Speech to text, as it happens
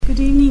Good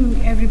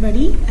evening,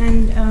 everybody,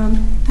 and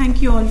thank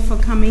you all for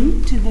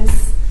coming to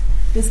this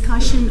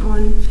discussion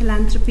on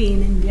philanthropy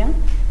in India.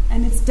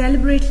 And it's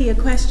deliberately a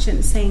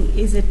question saying,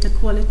 is it a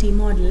quality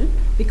model?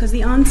 Because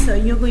the answer,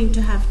 you're going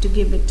to have to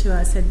give it to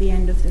us at the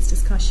end of this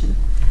discussion.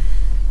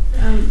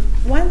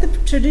 While the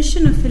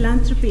tradition of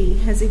philanthropy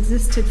has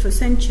existed for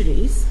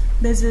centuries,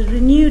 there's a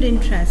renewed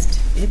interest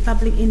in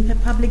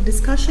public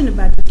discussion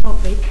about the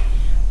topic,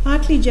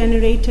 partly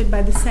generated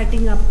by the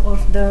setting up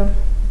of the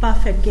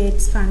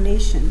Buffett-Gates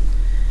Foundation.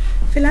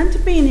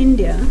 Philanthropy in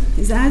India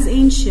is as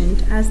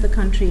ancient as the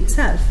country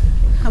itself.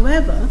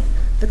 However,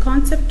 the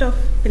concept of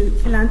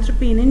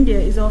philanthropy in India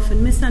is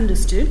often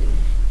misunderstood,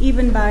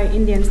 even by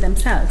Indians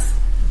themselves.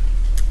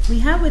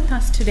 We have with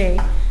us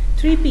today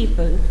three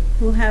people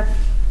who have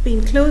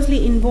been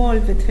closely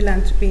involved with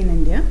philanthropy in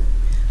India.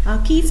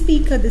 Our key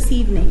speaker this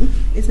evening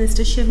is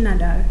Mr. Shiv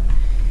Nadar.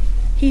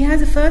 He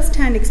has a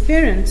first-hand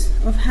experience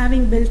of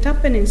having built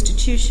up an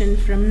institution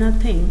from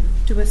nothing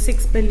to a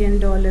 $6 billion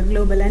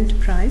global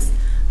enterprise,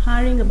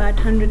 hiring about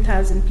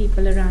 100,000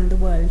 people around the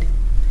world.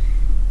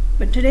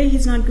 But today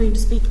he's not going to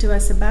speak to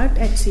us about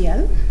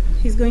HCL.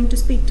 He's going to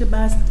speak to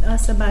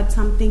us about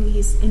something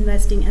he's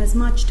investing as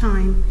much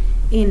time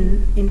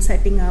in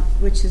setting up,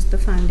 which is the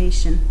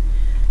foundation.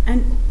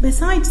 And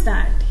besides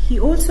that, he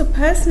also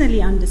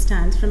personally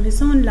understands from his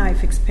own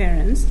life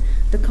experience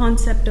the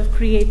concept of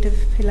creative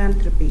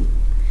philanthropy,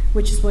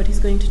 which is what he's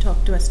going to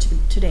talk to us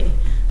today.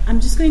 I'm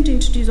just going to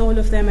introduce all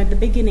of them at the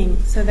beginning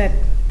so that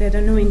there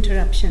are no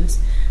interruptions.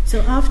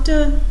 So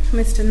after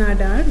Mr.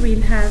 Nadar,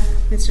 we'll have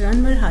Mr.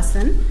 Anwar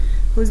Hasan,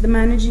 who's the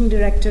Managing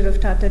Director of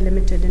Tata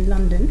Limited in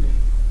London.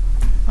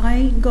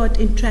 I got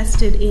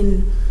interested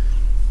in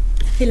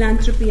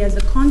philanthropy as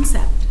a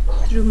concept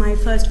through my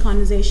first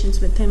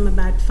conversations with him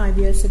about 5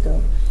 years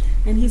ago.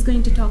 And he's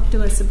going to talk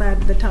to us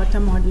about the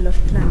Tata model of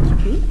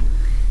philanthropy.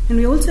 And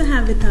we also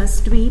have with us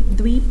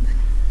Dweep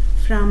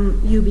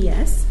from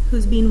UBS,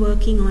 who's been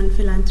working on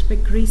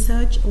philanthropic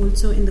research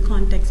also in the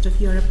context of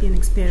European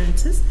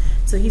experiences.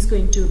 So he's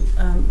going to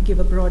give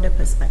a broader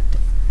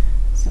perspective.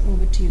 So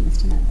over to you,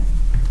 Mr. Nadar.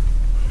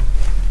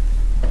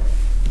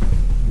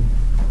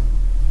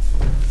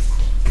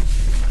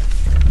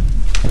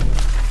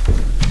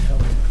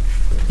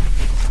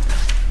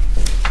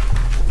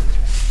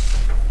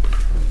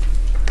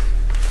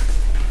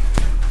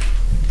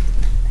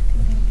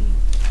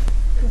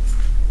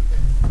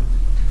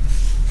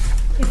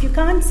 If you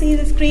can't see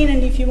the screen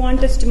and if you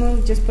want us to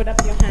move, just put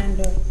up your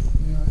hand.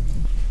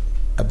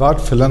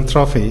 About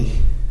philanthropy,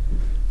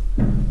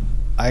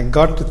 I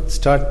got to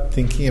start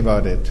thinking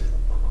about it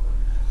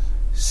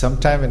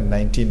sometime in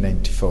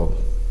 1994.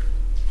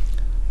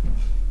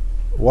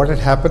 What had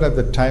happened at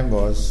the time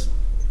was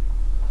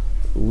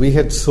we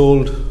had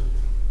sold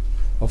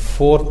a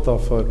fourth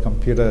of our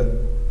computer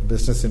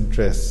business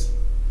interests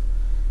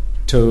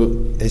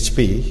to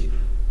HP,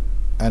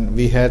 and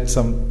we had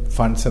some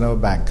funds in our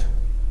bank.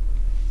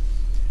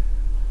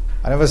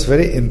 And I was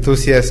very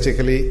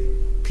enthusiastically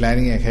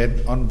planning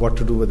ahead on what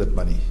to do with that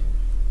money,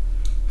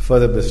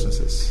 further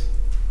businesses.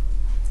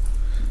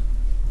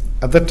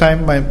 At that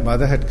time, my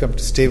mother had come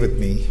to stay with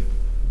me,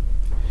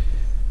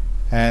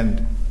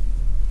 and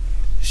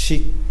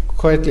she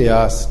quietly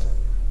asked,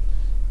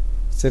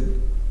 said,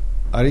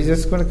 "Are you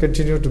just going to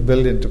continue to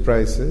build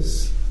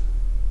enterprises?"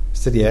 I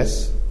said,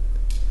 "Yes.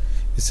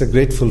 It's a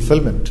great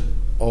fulfillment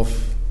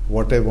of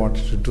what I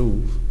wanted to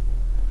do."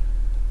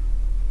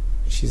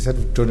 She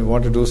said, "Don't you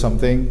want to do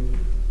something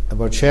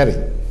about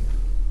sharing?"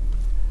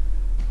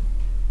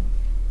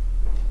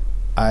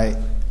 I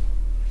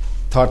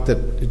thought that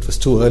it was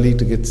too early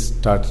to get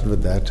started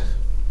with that.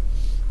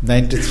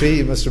 93,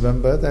 you must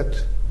remember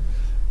that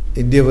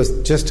India was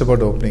just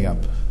about opening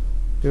up.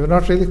 We were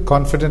not really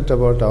confident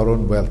about our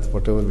own wealth,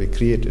 whatever we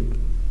created.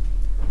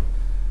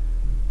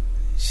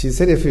 She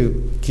said, "If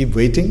you keep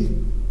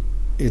waiting,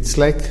 it's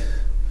like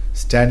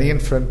standing in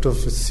front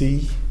of a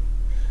sea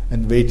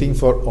and waiting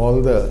for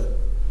all the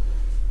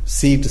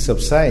sea to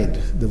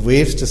subside, the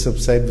waves to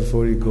subside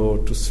before you go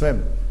to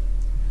swim.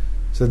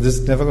 So this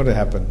is never going to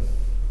happen.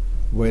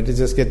 Why don't you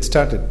just get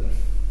started?"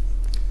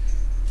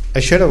 I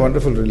shared a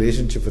wonderful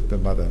relationship with my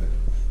mother.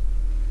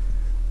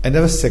 I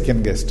never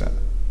second-guessed her.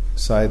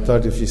 So I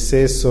thought, if she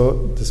says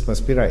so, this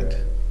must be right.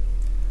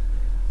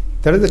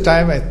 That was the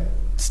time I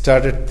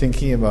started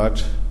thinking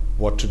about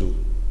what to do.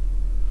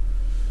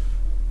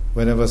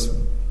 When I was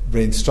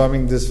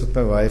brainstorming this with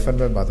my wife and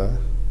my mother,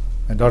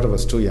 my daughter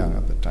was too young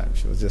at the time.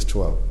 She was just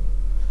 12.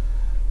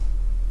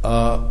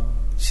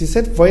 She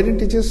said, "Why didn't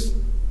you just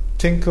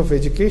think of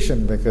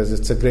education, because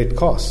it's a great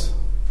cause?"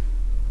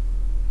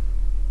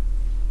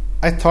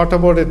 I thought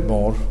about it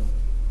more.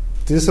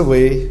 This is a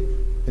way,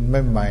 in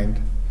my mind,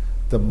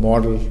 the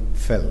model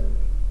fell.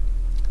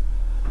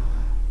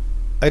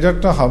 I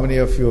don't know how many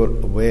of you are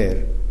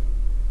aware.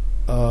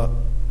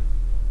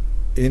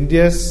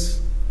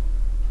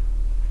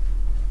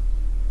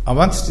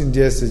 Amongst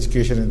India's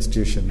education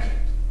institution,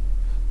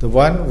 the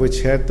one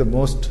which had the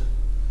most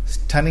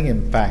stunning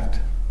impact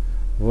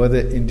were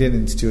the Indian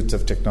Institutes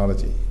of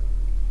Technology.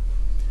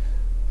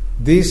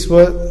 These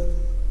were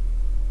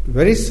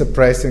very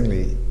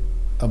surprisingly,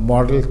 a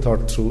model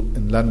thought through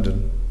in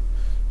London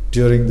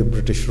during the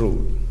British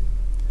rule.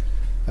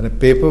 And a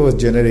paper was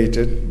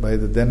generated by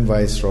the then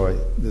Viceroy.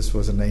 This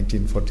was in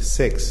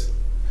 1946.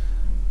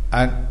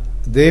 And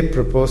they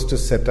proposed to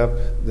set up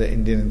the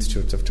Indian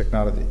Institutes of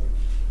Technology.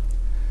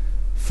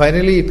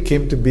 Finally, it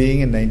came to being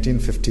in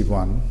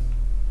 1951.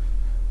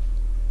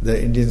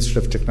 The Indian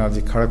Institute of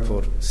Technology,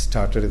 Kharagpur,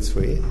 started its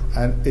way,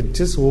 and it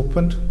just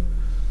opened,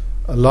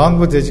 along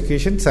with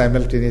education,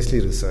 simultaneously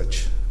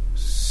research.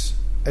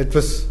 It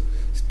was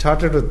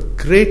started with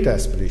great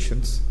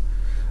aspirations,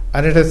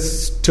 and it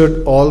has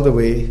stood all the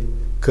way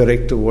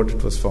correct to what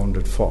it was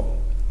founded for.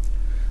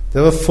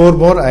 There were 4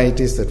 more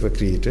IITs that were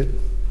created,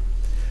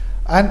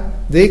 and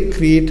they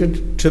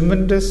created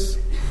tremendous,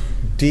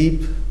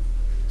 deep,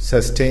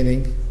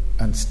 sustaining,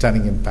 and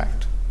stunning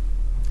impact.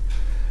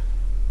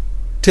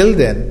 Till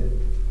then,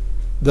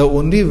 the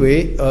only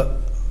way a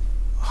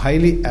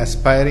highly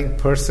aspiring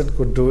person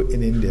could do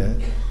in India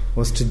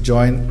was to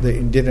join the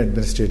Indian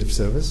Administrative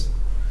Service,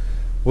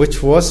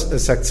 which was a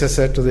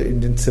successor to the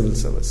Indian Civil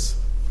Service.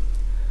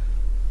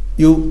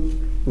 You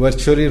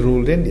virtually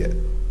ruled India.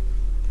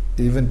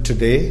 Even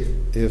today,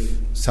 if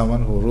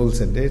someone who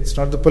rules India, it's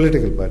not the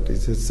political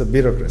parties, it's the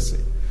bureaucracy.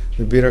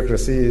 The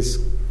bureaucracy is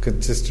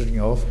consisting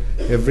of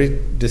every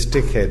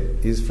district head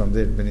is from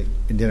the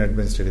Indian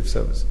Administrative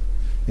Service.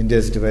 India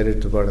is divided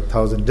into about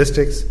 1,000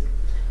 districts.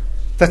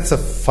 That's a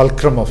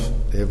fulcrum of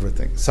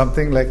everything.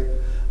 Something like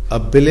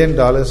 $1 billion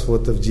worth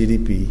of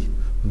GDP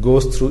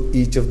goes through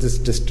each of these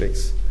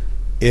districts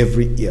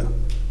every year.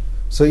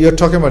 So you're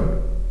talking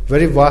about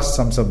very vast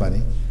sums of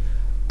money,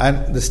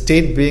 and the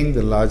state being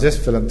the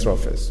largest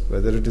philanthropist,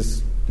 whether it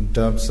is in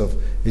terms of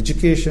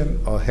education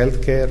or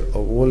healthcare or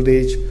old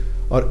age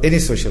or any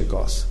social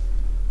cause,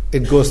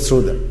 it goes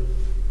through them.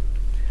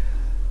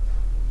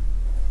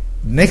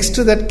 Next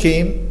to that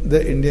came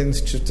the Indian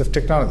Institutes of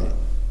Technology,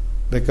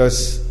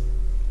 because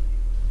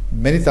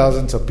many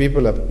thousands of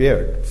people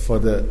appeared for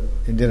the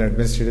Indian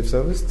Administrative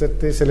Service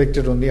that they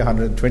selected only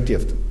 120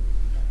 of them.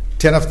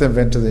 10 of them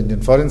went to the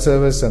Indian Foreign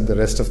Service, and the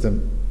rest of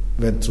them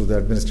went through the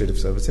Administrative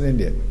Service in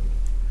India.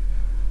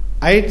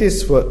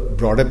 IITs were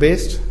broader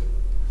based,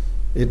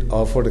 it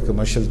offered a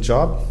commercial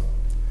job,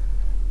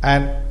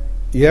 and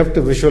you have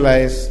to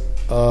visualize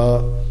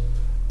an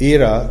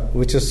era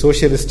which is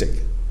socialistic.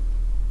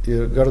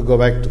 You've got to go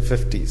back to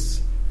 50s.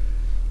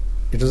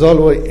 It was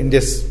all over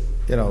India's,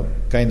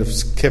 kind of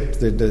skipped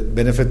the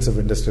benefits of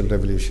Industrial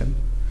Revolution,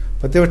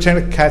 but they were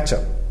trying to catch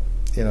up.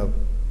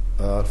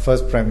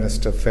 First Prime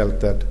Minister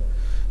felt that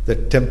the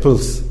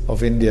temples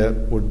of India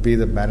would be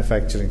the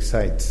manufacturing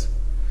sites,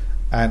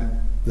 and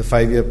the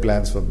 5-year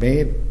plans were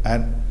made,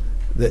 and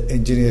the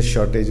engineer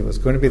shortage was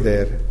going to be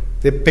there.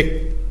 They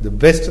picked the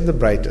best and the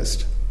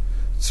brightest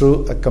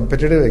through a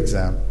competitive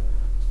exam,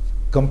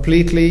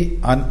 completely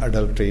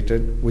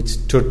unadulterated, which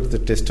stood the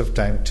test of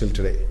time till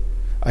today.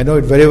 I know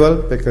it very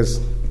well because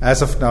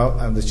as of now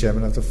I'm the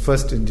chairman of the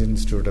first Indian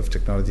Institute of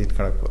Technology in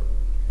Kharagpur.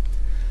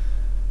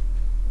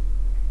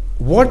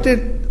 What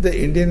did the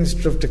Indian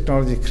Institute of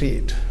Technology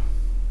create?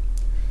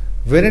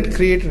 When it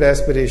created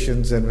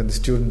aspirations and when the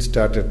students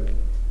started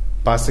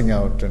passing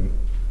out and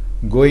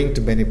going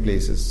to many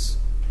places,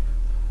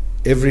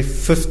 every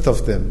 5th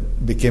of them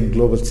became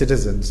global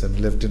citizens and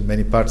lived in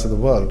many parts of the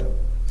world.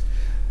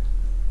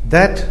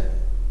 That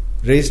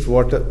raised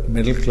what a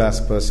middle class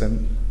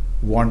person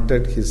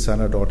wanted his son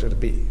or daughter to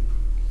be.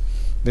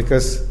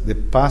 Because they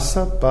pass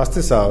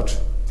this out.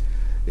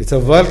 It's a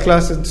world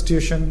class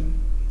institution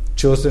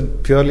chosen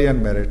purely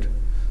on merit.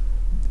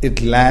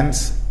 It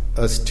lands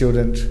a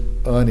student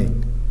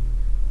earning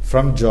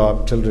from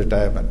job till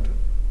retirement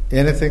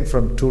anything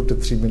from 2 to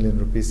 3 million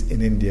rupees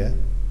in India,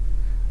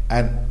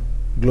 and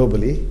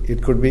globally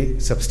it could be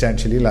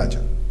substantially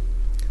larger.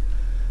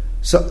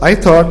 So I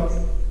thought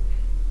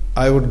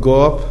I would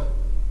go up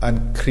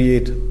and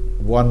create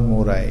one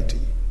more IIT.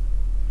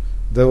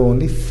 There were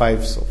only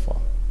 5 so far.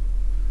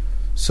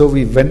 So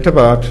we went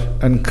about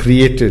and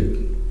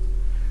created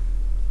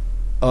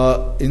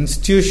an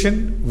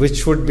institution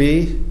which would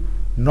be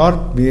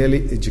not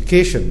merely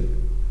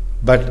education,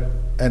 but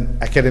an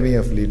academy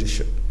of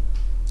leadership.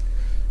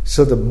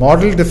 So the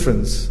model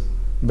difference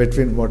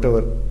between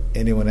whatever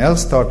anyone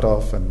else thought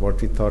of and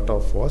what we thought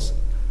of was,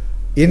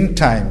 in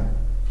time,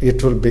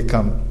 it will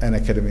become an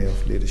academy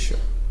of leadership.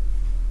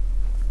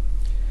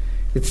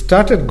 It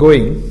started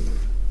going,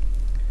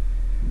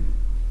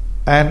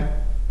 and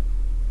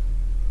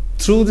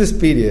through this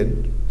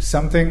period,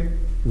 something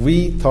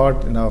we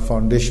thought in our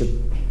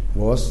foundation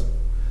was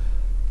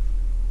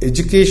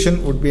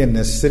education would be a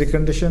necessary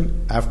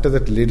condition. After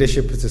that,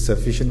 leadership is a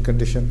sufficient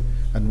condition,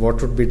 and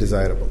what would be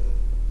desirable?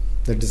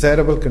 The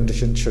desirable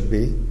condition should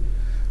be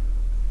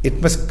it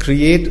must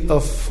create a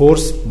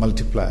force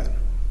multiplier,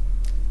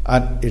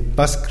 and it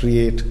must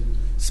create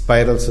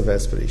spirals of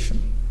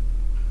aspiration.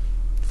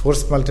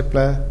 Force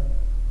multiplier,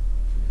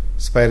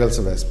 spirals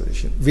of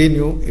aspiration. We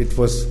knew it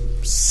was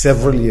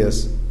several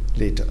years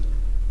later.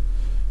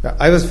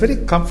 I was very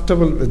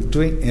comfortable with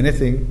doing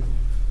anything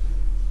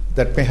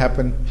that may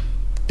happen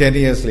 10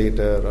 years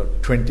later or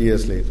 20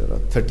 years later or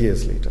 30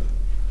 years later.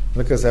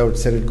 Because I would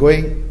set it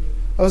going,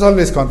 I was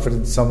always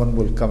confident someone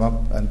will come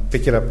up and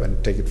pick it up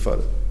and take it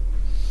further.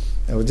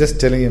 I was just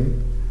telling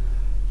him,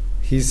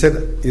 he said,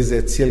 is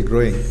HCL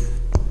growing?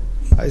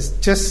 I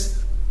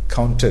just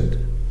counted.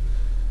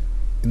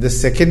 In the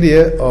second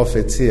year of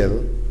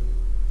HCL,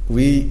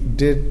 we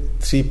did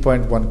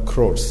 3.1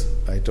 crores.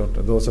 I don't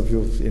know, those of you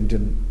with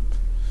Indian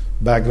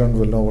background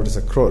will know what is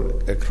a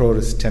crore. A crore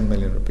is 10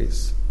 million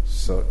rupees.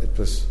 So it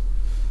was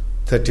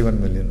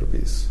 31 million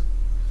rupees.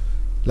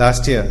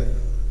 Last year,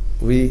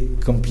 we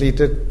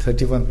completed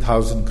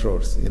 31,000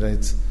 crores.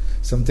 It's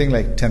something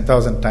like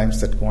 10,000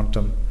 times that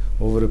quantum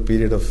over a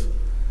period of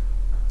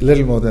a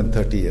little more than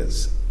 30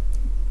 years.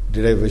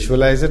 Did I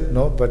visualize it?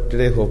 No. But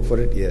did I hope for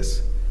it?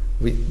 Yes.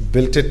 We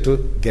built it to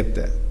get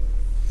there.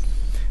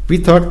 We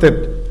thought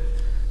that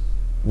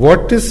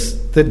what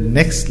is the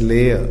next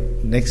layer,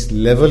 next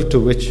level to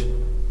which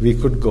we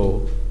could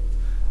go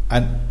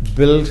and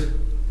build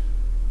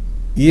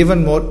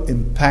even more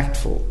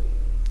impactful.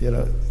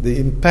 The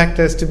impact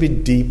has to be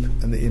deep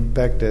and the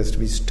impact has to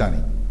be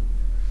stunning.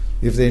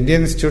 If the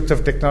Indian Institute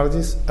of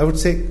Technologies, I would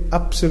say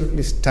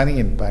absolutely stunning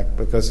impact,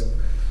 because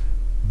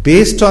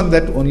based on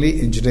that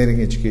only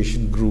engineering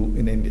education grew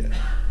in India.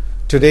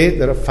 Today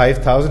there are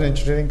 5,000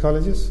 engineering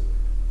colleges,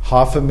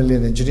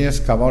 500,000 engineers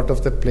come out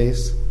of that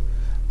place,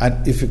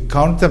 and if you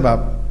count them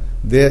up,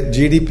 their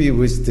GDP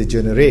which they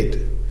generate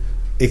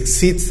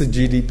exceeds the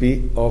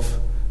GDP of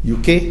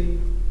UK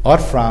or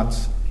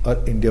France or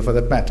India for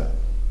that matter,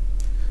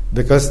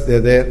 because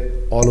they're there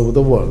all over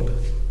the world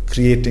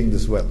creating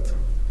this wealth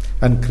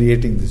and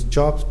creating these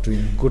jobs,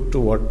 doing good to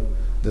what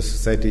the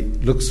society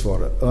looks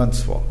for,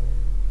 earns for.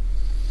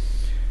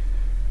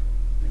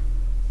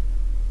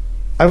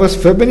 I was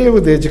familiar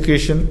with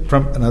education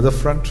from another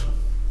front.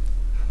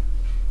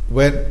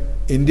 When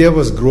India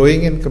was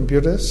growing in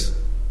computers,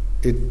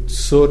 it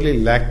sorely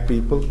lacked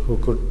people who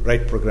could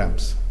write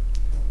programs.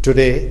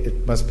 Today,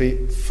 it must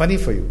be funny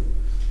for you,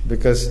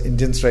 because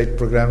Indians write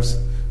programs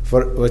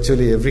for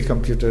virtually every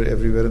computer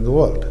everywhere in the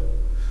world.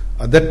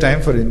 At that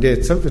time, for India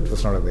itself, it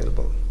was not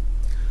available.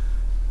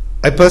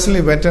 I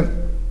personally went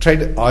and tried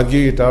to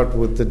argue it out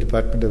with the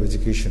Department of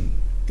Education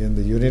in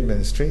the Union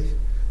Ministry,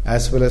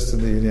 as well as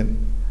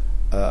in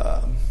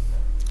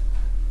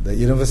the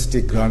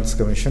University Grants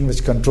Commission,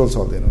 which controls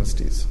all the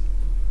universities.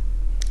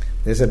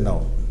 They said,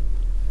 no,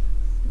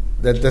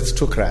 that's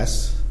too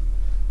crass.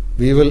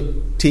 We will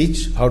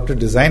teach how to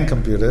design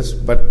computers,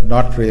 but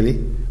not really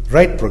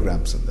write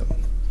programs in them.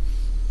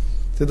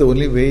 So the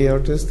only way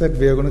out is that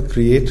we are going to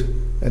create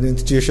an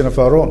institution of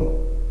our own.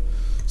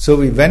 So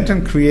we went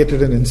and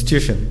created an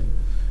institution.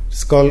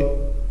 It's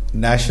called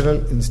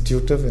National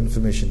Institute of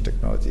Information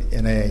Technology,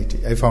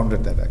 NIIT. I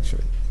founded that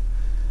actually.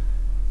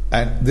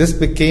 And this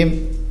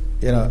became,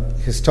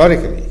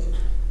 historically,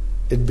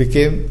 it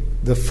became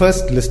the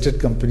first listed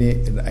company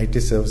in IT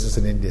services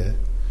in India.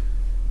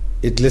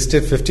 It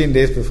listed 15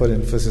 days before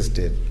Infosys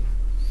did.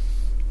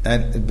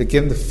 And it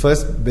became the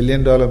first $1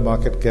 billion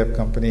market cap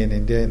company in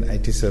India in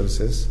IT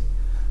services.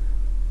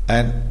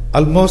 And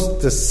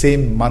almost the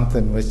same month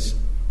in which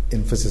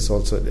Infosys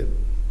also did.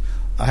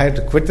 I had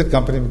to quit the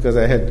company because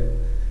I had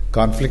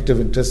conflict of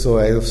interest, so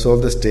I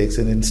sold the stakes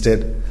and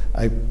instead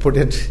I put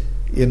it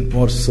in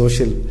more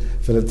social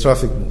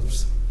philanthropic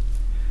moves.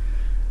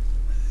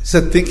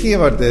 So thinking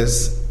about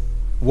this,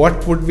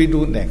 what would we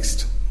do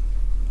next?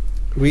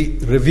 We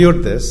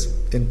reviewed this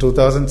in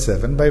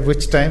 2007, by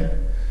which time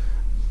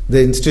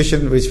the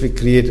institution which we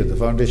created, the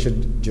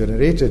foundation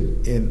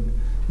generated in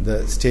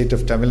the state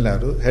of Tamil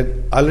Nadu,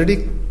 had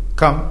already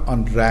come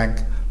on rank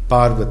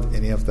par with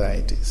any of the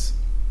IITs.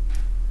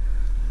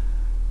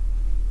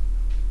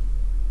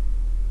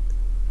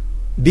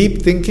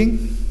 Deep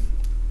thinking,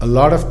 a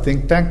lot of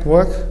think tank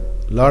work,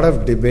 a lot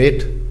of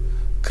debate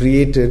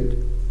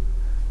created,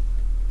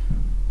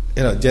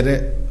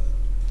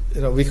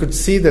 we could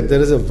see that there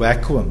is a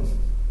vacuum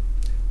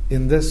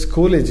in the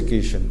school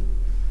education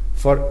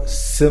for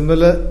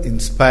similar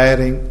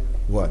inspiring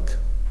work.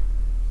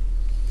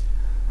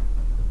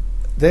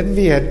 Then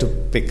we had to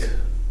pick.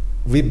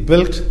 We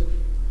built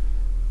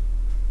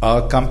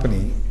our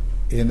company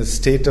in the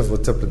state of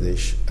Uttar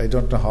Pradesh. I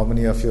don't know how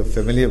many of you are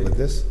familiar with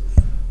this.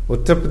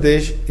 Uttar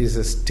Pradesh is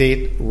a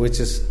state which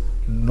is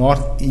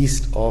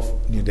northeast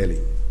of New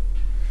Delhi.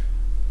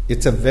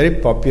 It's a very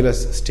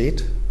populous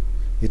state.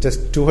 It has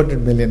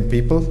 200 million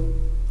people,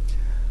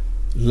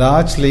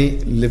 largely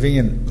living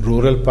in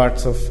rural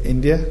parts of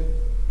India,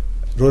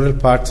 rural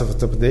parts of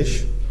Uttar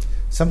Pradesh.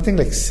 Something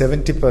like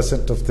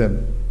 70% of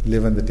them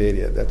live in that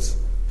area. That's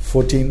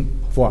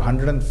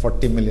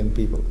 440 million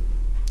people.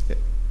 Okay.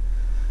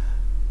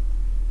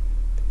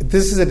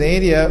 This is an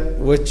area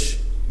which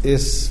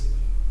is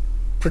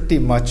pretty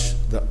much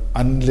the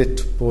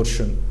unlit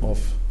portion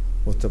of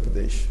Uttar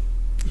Pradesh.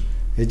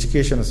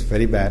 Education is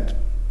very bad.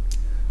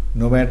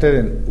 No matter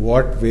in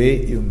what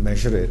way you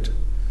measure it,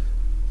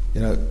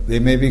 they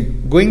may be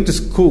going to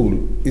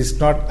school is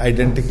not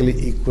identically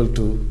equal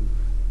to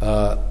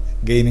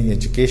gaining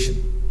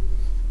education.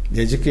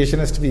 The education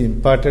has to be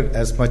imparted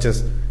as much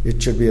as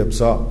it should be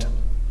absorbed.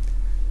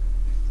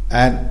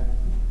 And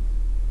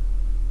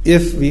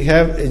if we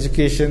have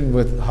education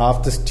with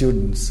half the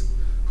students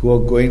who are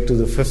going to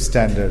the 5th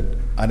standard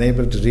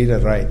unable to read or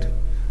write,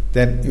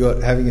 then you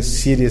are having a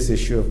serious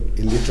issue of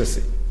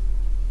illiteracy.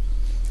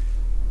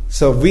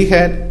 So we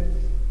had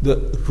the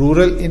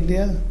rural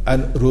India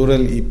and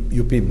rural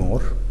UP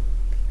more,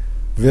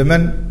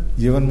 women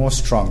even more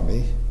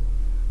strongly,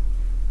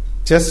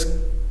 just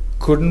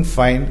couldn't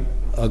find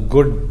a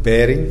good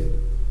bearing,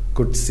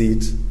 good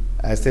seeds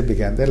as they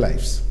began their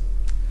lives.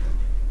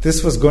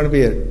 This was going to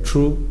be a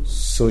true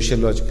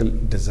sociological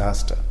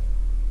disaster.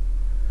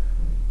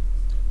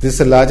 This is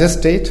the largest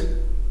state.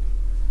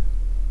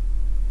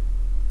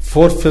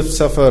 4/5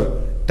 of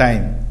our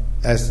time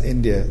as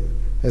India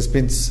has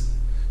been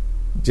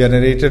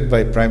generated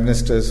by prime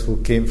ministers who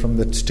came from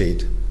that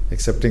state,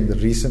 excepting the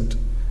recent,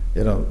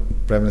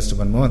 Prime Minister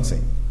Manmohan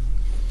Singh.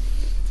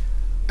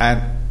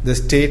 And the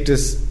state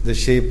is the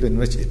shape in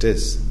which it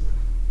is,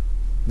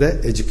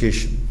 the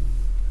education.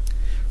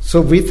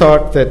 So we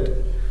thought that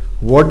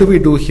what do we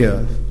do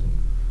here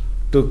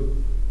to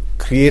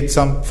create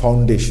some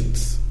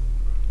foundations?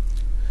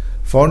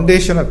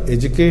 Foundation of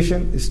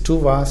education is too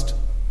vast.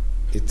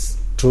 It's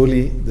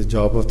truly the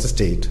job of the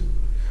state.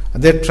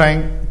 And they're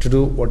trying to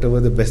do whatever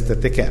the best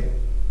that they can.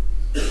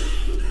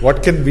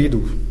 What can we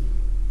do?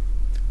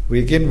 We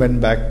again went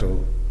back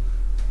to,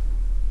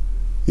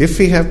 if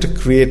we have to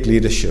create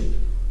leadership,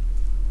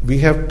 we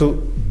have to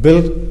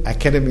build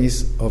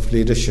academies of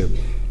leadership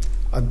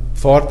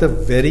for the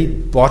very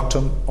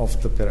bottom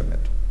of the pyramid.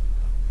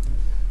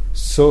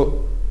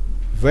 So,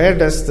 where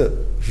does the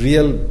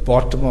real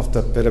bottom of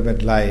the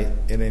pyramid lie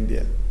in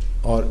India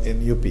or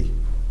in UP?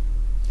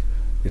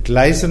 It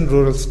lies in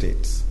rural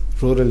states,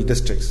 rural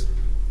districts,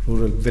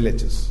 rural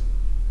villages.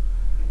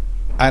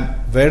 And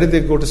where do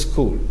they go to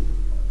school?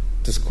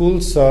 The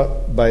schools are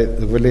by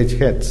the village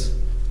heads,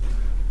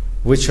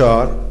 which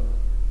are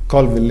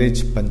called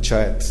village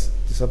panchayats.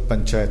 These are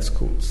panchayat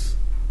schools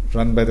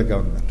run by the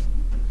government.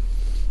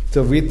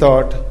 So we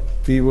thought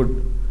we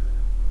would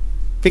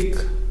pick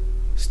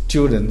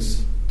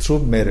students through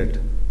merit,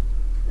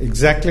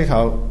 exactly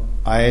how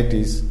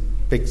IITs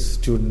pick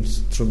students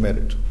through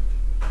merit.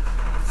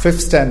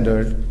 5th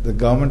standard, the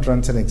government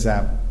runs an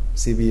exam,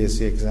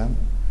 CBSE exam,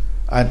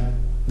 and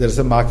there is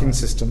a marking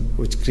system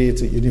which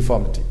creates a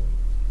uniformity.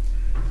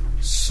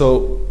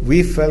 So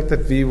we felt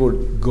that we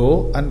would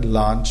go and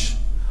launch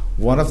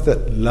one of the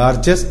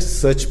largest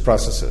search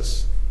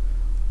processes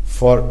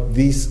for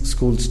these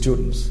school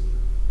students.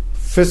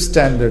 5th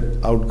standard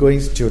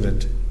outgoing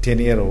student,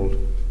 10-year-old,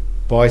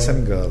 boys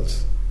and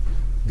girls.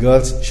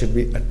 Girls should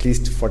be at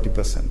least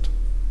 40%.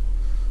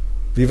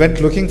 We went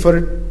looking for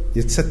it.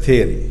 It's a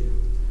theory.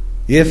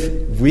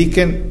 If we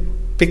can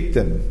pick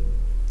them,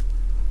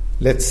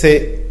 let's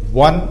say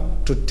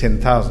 1 to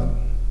 10,000,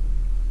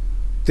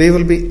 they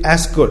will be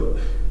as good.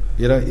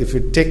 If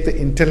you take the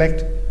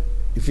intellect,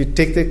 if you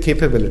take their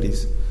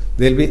capabilities,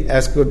 they'll be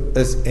as good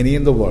as any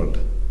in the world.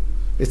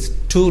 It's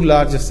too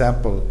large a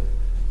sample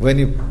when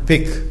you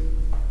pick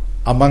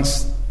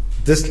amongst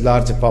this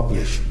larger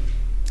population.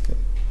 Okay.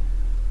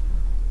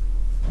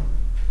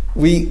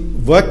 We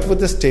worked with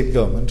the state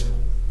government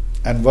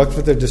and worked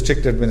with the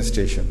district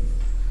administration,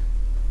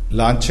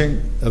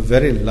 launching a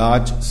very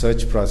large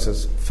search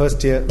process.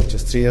 First year, which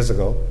is 3 years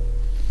ago,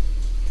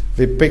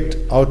 we picked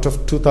out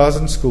of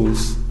 2,000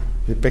 schools,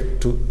 we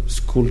picked 2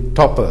 school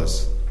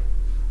toppers.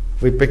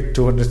 We picked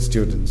 200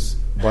 students,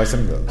 boys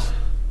and girls.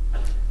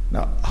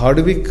 Now, how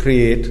do we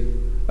create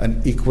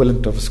an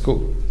equivalent of a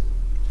school?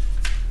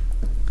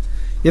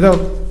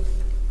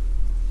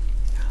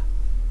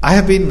 I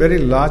have been very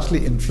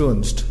largely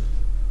influenced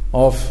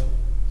of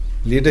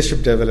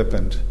leadership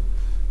development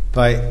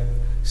by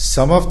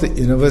some of the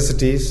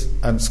universities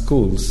and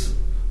schools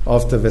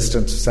of the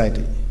Western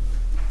society.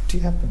 Do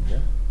you happen? Yeah?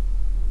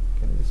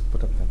 Can you just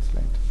put up that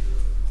slide?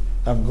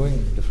 I'm going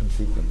in different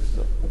sequences.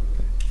 So,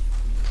 okay.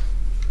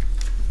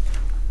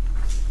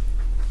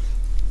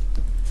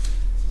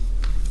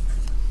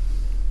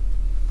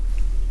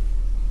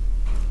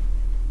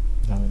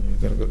 Now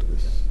you've got to go to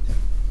this. Yeah.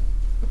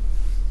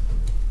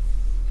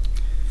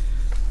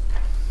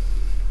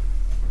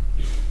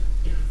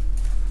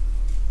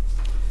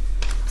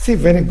 See,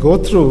 when you go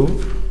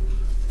through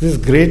these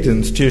great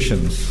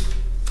institutions,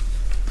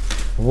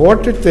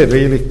 what did they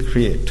really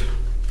create?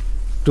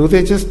 Do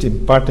they just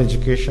impart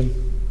education?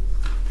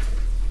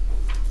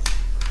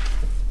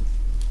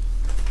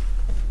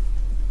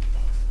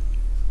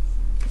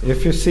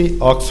 If you see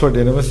Oxford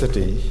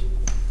University,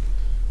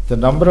 the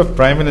number of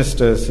prime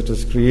ministers it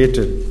has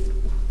created,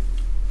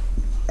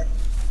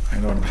 I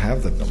don't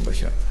have that number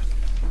here.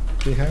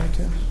 Do you have it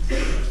here?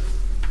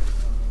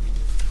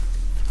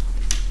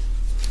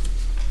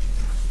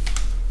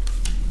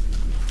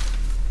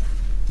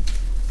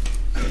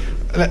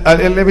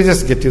 Let me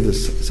just get you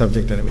this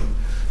subject anyway.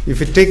 If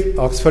you take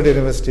Oxford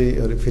University,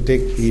 or if you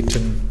take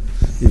Eton,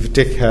 if you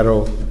take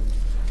Harrow,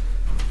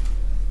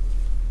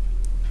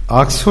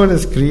 Oxford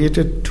has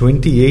created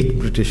 28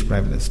 British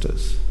prime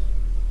ministers.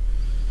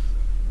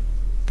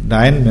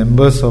 9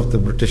 members of the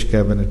British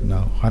cabinet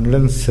now,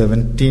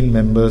 117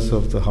 members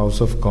of the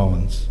House of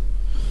Commons,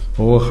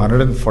 over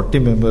 140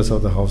 members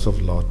of the House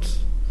of Lords.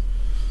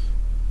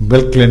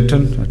 Bill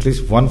Clinton, at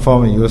least one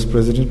former US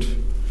president,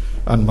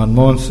 and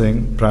Manmohan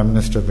Singh, Prime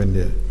Minister of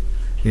India.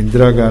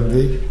 Indira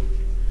Gandhi,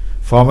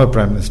 former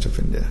Prime Minister of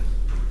India.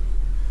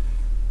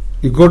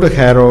 You go to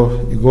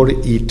Harrow, you go to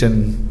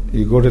Eton,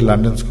 you go to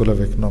London School of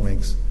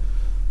Economics.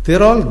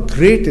 They're all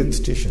great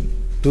institutions.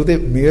 Do they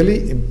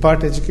merely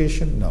impart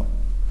education? No.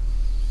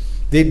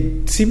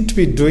 They seem to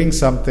be doing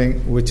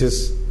something which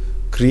is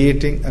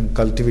creating and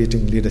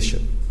cultivating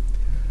leadership.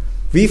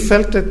 We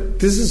felt that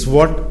this is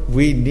what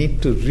we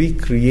need to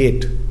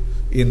recreate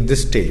in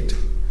this state.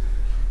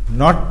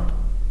 Not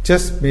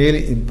just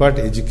merely impart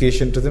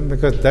education to them,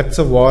 because that's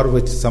a war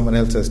which someone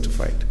else has to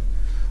fight.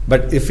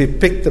 But if we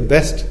pick the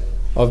best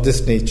of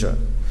this nature,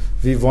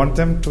 we want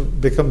them to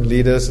become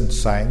leaders in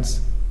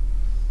science,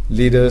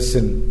 leaders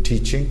in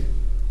teaching,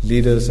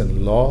 leaders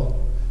in law,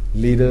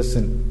 leaders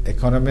in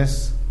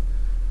economists.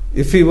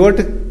 If we were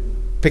to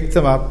pick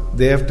them up,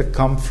 they have to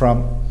come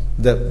from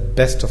the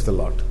best of the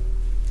lot.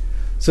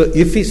 So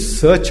if we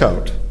search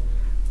out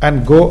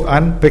and go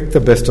and pick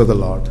the best of the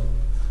lot,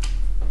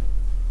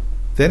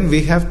 then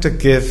we have to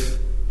give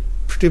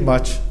pretty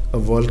much a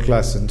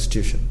world-class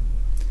institution.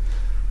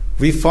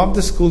 We formed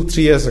the school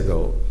 3 years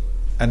ago,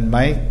 and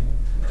my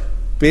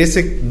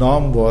basic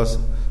norm was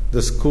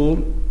the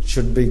school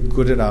should be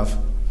good enough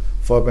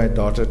for my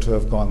daughter to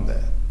have gone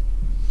there.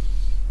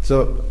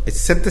 So it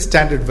set the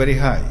standard very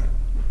high.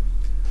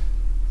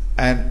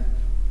 And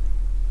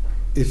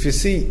if you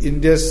see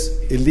India's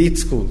elite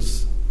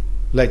schools,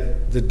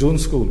 like the Doon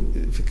School,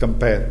 if you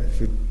compare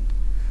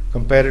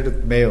it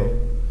with Mayo,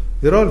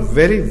 they're all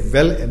very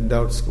well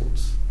endowed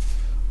schools.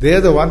 They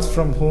are the ones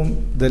from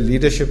whom the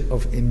leadership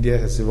of India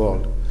has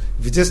evolved.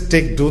 If you just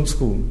take Doon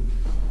School,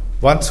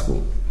 one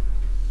school,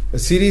 a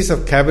series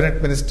of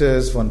cabinet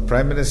ministers, one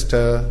prime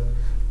minister,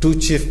 2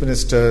 chief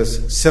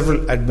ministers,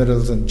 several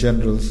admirals and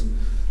generals,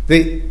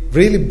 they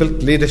really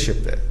built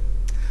leadership there.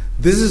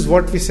 This is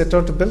what we set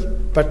out to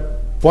build,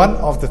 but one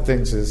of the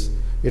things is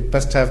it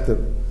must have the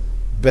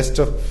best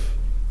of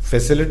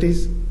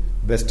facilities,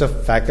 best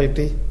of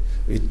faculty.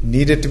 It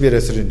needed to be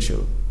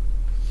residential.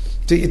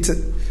 So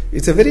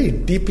it's a very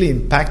deeply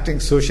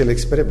impacting social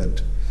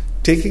experiment.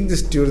 Taking the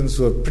students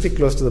who are pretty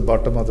close to the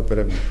bottom of the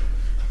pyramid,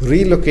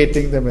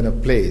 relocating them in a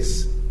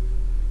place.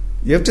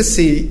 You have to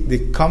see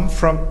they come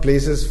from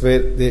places where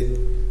they,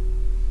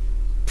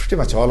 pretty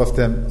much all of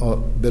them are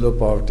below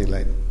poverty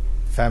line,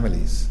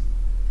 families.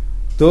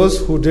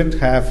 Those who didn't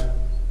have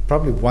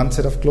probably one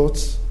set of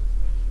clothes,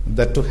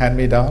 that to hand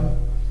me down,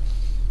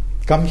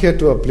 come here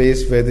to a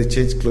place where they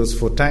change clothes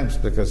 4 times,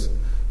 because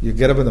you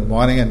get up in the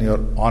morning and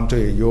you're onto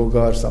your yoga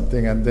or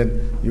something, and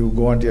then you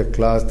go on to your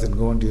class, then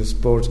go on to your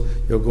sports,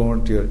 you're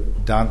going to your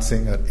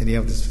dancing or any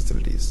of these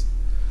facilities.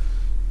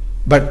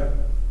 But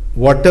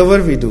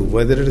whatever we do,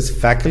 whether it is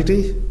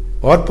faculty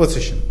or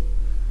position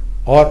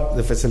or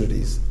the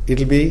facilities,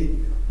 it'll be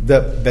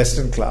the best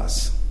in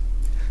class.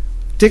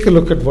 Take a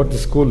look at what the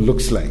school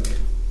looks like.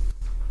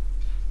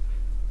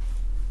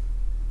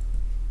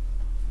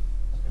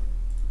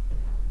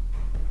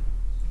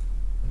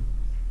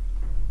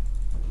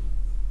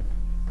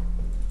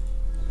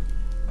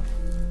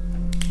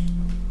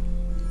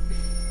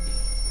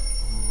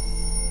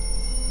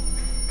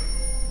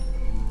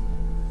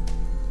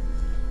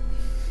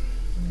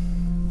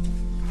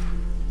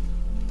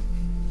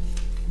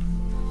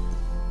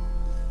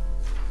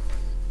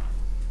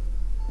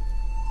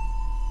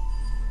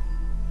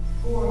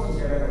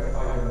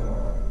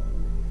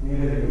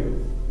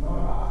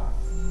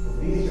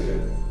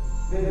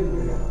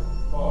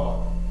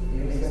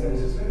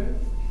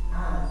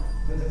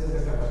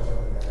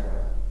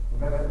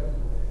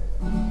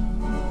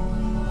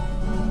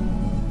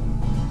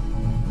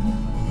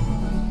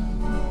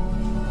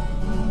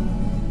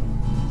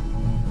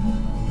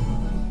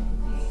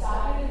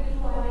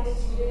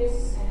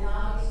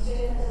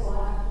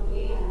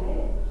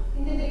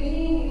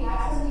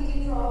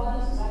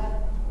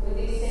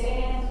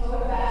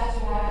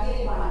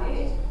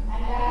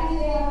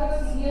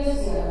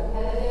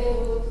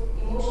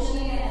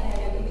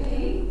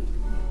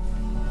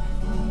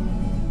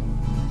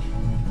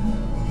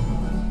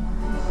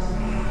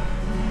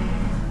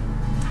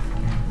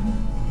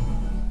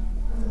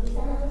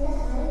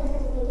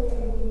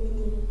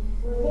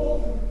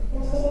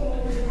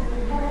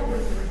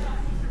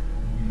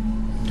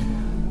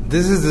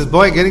 This is this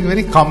boy getting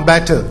very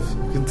combative.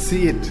 You can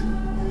see it.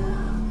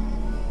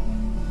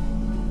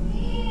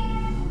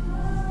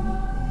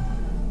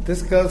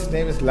 This girl's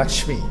name is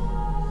Lakshmi.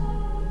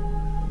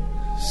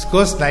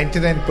 Scores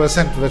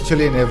 99%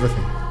 virtually in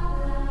everything.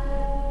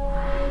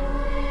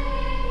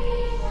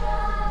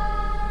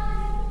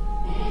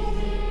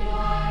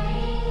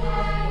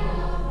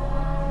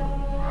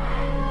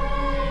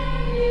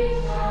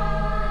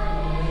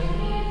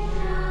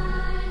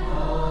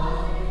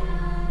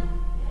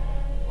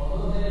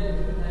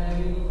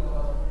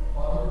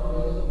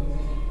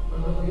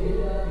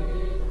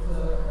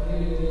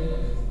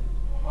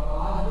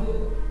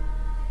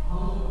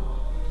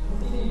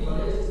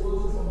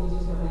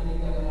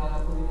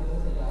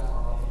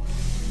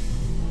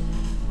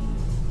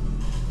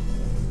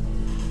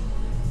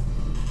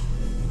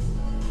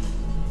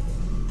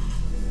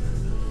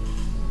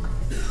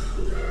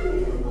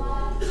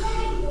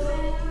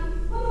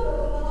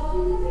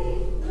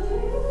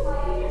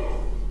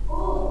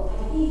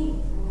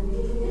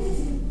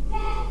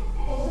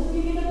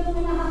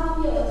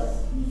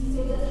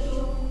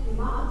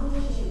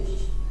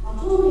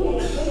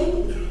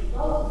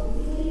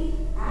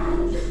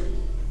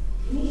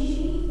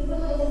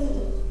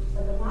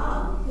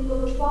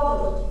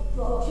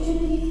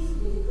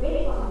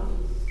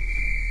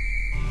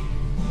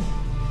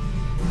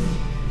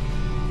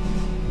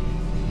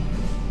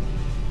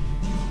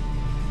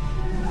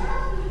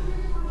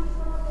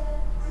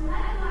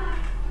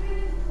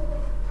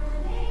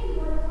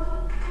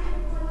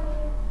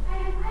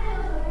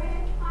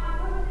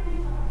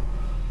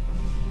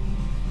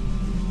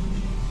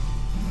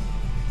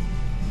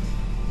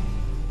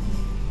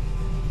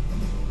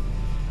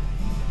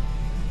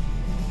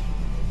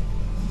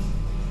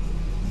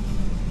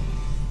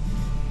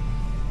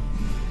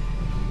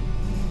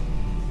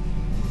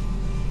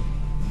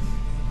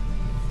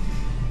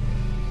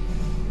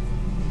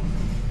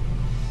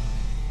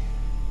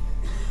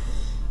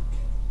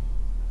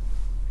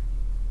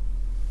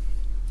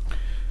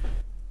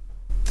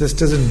 this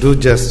doesn't do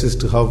justice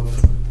to how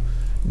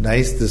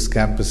nice this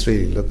campus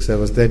really looks. I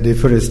was there day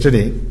before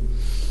yesterday.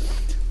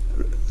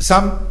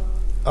 Some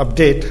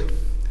update,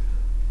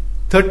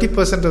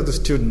 30% of the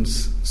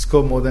students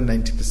score more than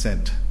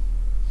 90%.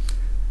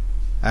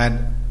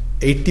 And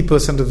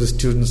 80% of the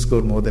students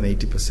score more than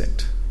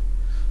 80%.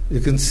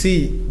 You can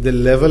see the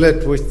level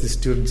at which the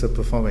students are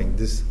performing.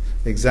 These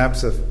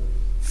exams are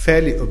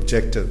fairly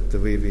objective, the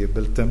way we have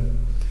built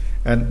them.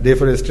 And day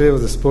for yesterday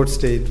was a sports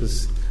day. It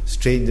was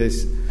strange. They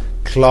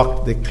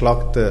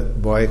clocked the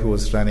boy who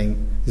was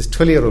running, this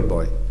 12-year-old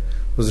boy,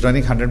 was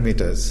running 100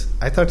 meters.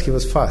 I thought he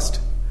was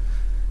fast.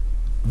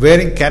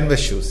 Wearing canvas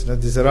shoes.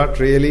 These are not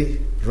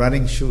really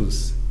running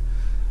shoes.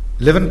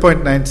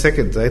 11.9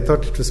 seconds. I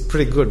thought it was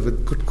pretty good.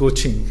 With good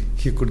coaching,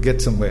 he could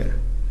get somewhere.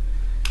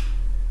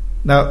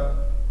 Now,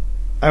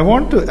 I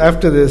want to,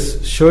 after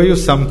this, show you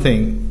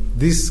something.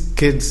 These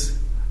kids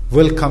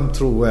will come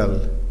through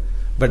well,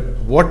 but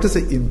what is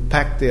the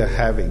impact they are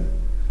having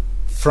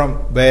from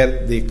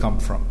where they come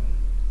from?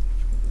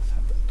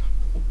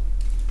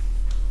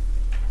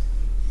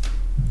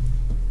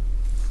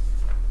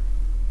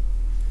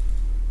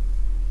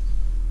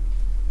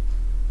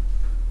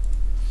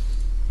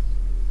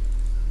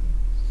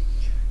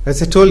 As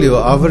I told you,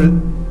 our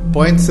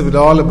points are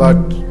all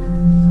about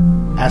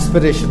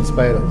aspiration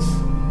spirals.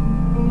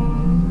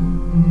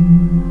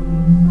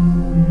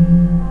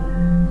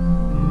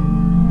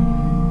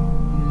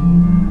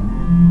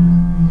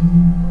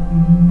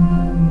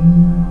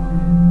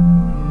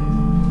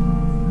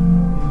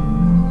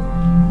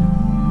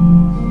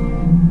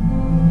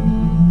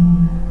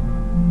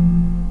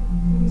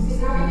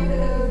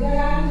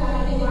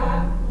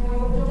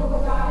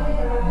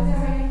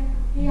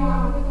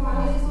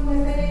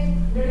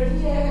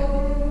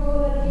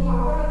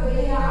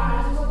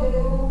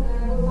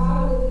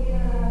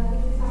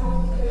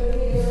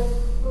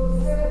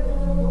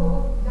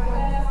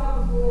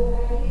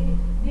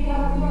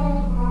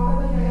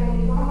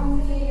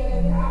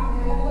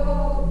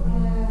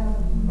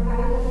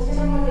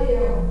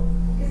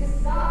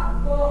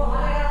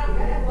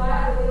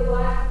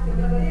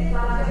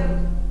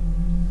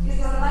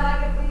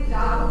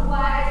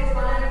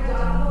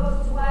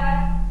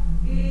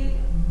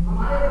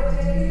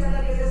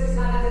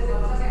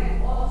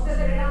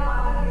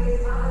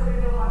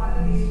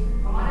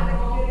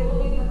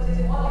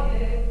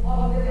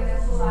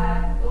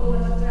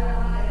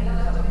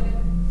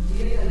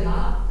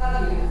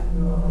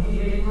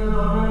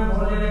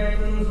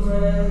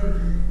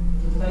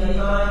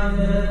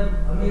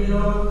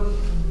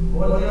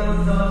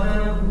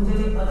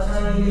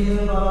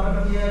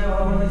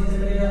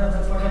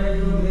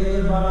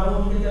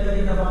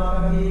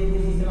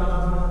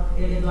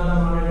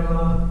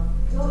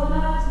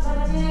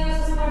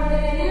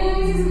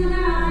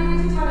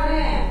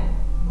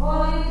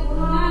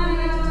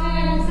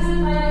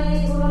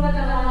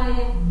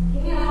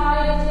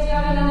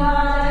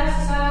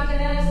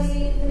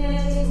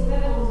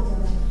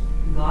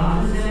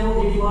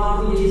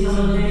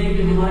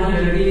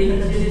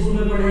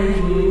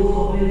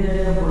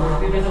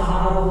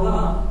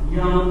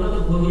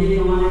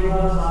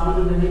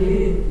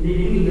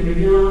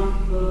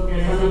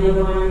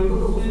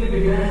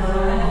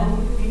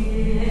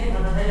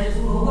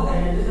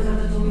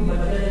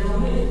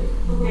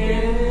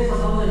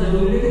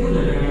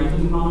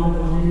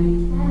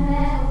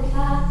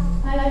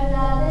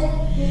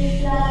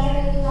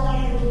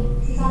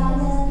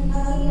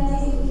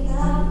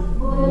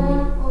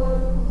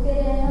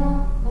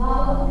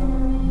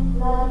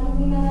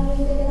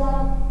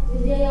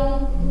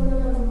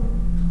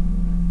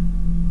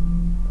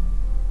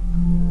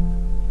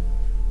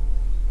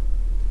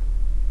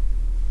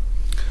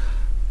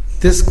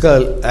 This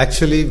girl,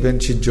 actually,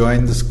 when she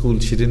joined the school,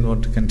 she didn't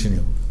want to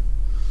continue.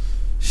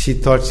 She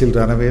thought she'll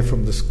run away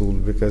from the school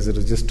because it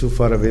was just too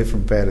far away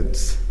from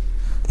parents.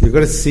 You've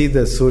got to see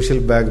the social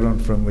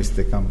background from which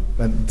they come.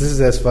 And this is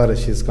as far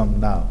as she's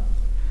come now.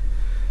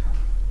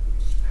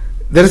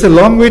 There is a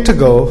long way to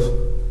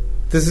go.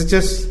 This is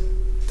just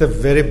the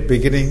very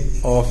beginning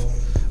of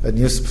a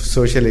new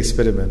social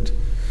experiment,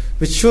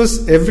 which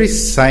shows every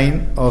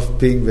sign of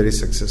being very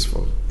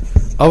successful.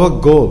 Our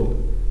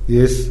goal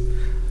is,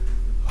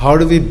 how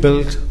do we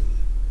build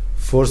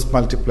force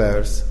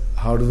multipliers?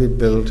 How do we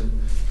build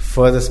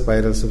further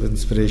spirals of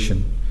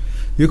inspiration?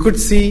 You could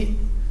see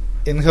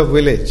in her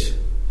village,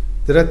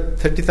 there are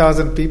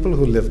 30,000 people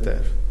who live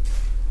there.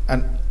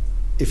 And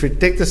if you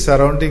take the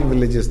surrounding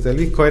villages, there will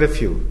be quite a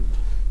few.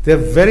 They are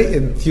very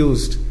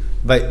enthused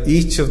by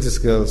each of these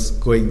girls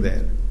going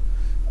there.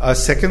 Our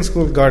second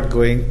school got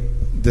going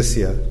this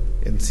year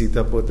in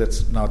Sitapur,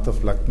 that's north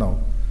of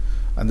Lucknow.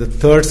 And the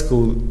third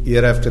school,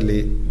 year after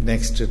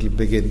next, it will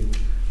begin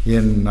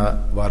in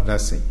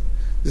Varanasi.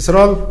 These are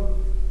all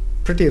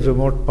pretty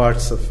remote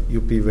parts of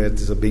UP where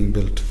these are being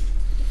built.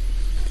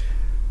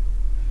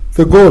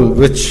 The goal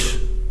which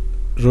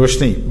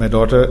Roshni, my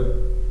daughter,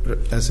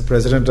 as the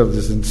president of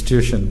this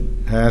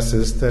institution, has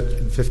is that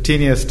in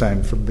 15 years'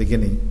 time from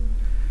beginning,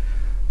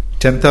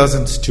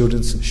 10,000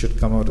 students should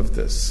come out of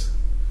this.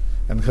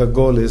 And her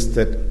goal is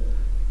that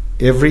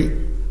every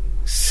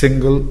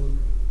single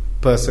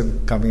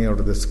person coming out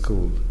of the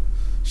school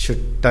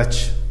should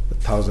touch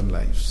 1,000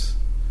 lives.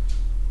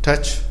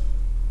 Touch,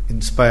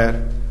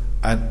 inspire,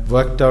 and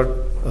worked out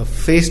a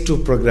phase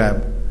 2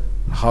 program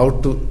how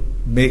to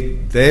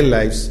make their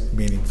lives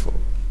meaningful.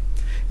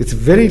 It's a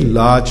very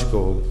large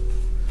goal,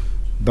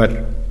 but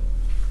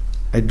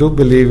I do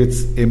believe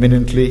it's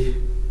eminently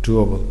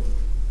doable.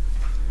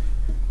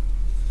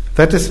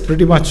 That is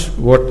pretty much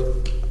what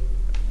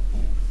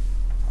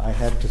I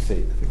had to say.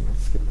 I think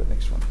let's skip the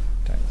next one.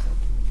 Time's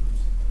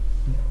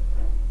up.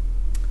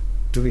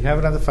 Do we have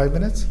another 5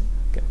 minutes?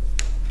 Okay.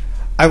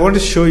 I want to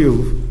show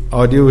you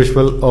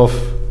audio-visual of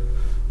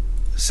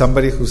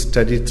somebody who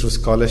studied through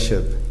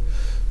scholarship.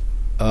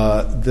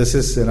 This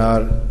is in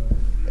our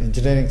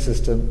engineering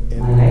system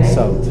in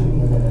South.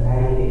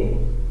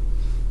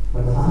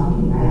 But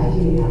something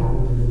magically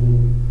happened to me.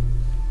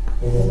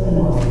 SSN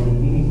was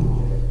in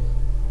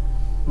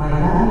my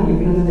family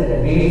witnessed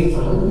a great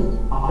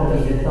struggle after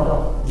the death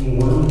of the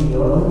only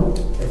girl,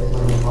 that is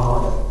my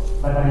father.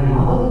 But my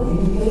mother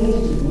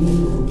encouraged me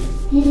to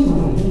keep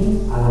my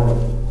dreams alive,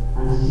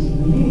 and she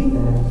believed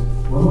that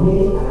one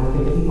day I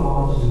would get the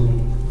opportunity.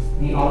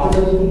 The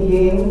opportunity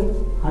gave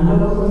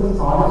 100%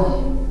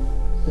 scholarship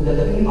to the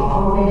free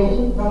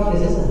accommodation from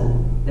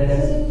SSN. That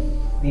is,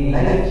 the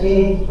life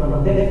changed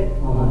from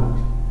that moment.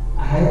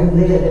 I have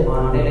lived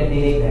on that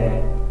day that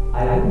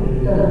I would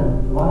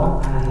return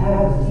what I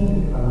have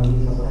received from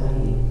the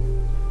society.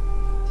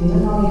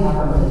 Similarly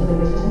happened such a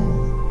question.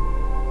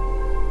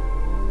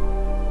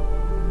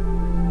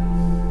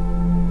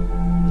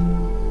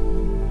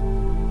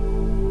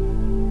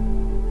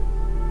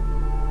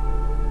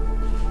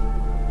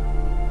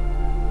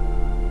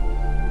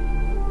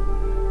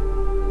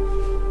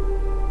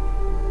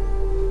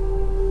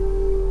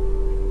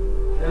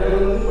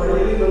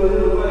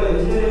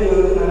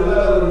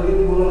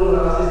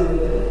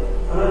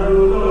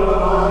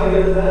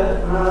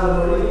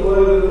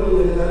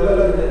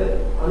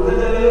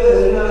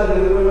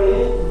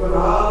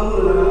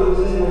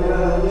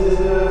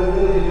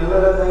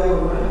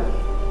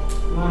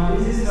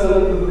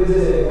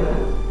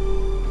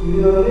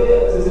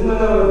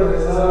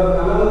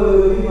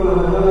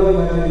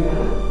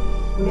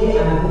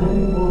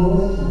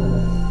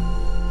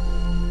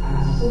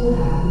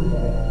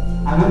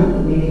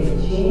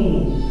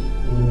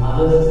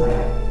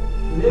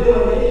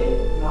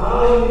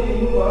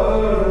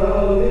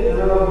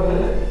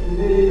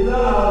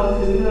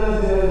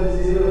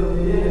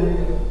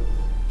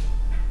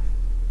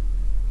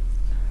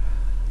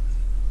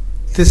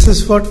 This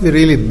is what we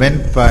really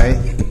meant by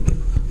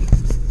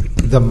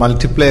the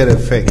multiplier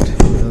effect,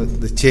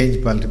 the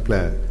change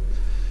multiplier.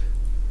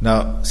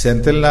 Now,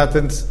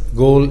 Senthilnathan's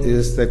goal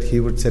is that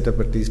he would set up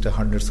at least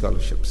 100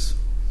 scholarships.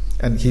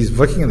 And he's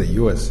working in the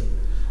US.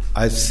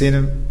 I've seen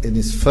him in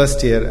his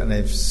first year, and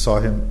I saw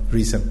him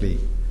recently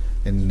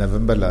in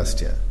November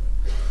last year.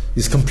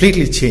 He's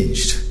completely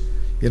changed,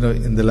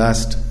 in the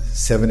last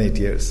 7-8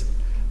 years.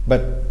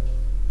 But,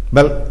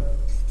 well,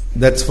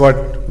 that's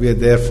what we are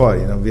there for.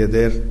 We are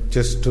there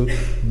just to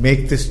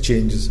make these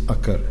changes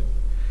occur.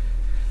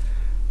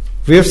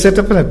 We have set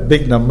up a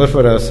big number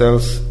for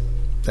ourselves,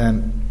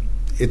 and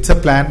it's a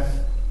plan.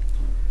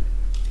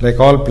 Like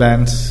all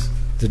plans,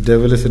 the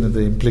devil is in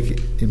the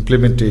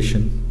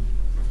implementation.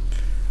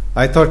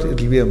 I thought it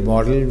will be a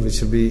model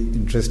which will be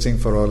interesting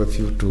for all of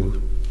you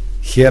to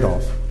hear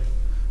of,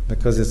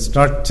 because it's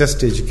not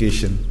just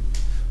education,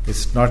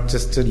 it's not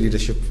just a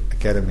leadership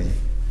academy,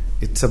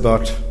 it's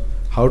about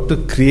how to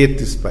create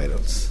these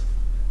spirals.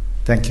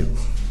 Thank you.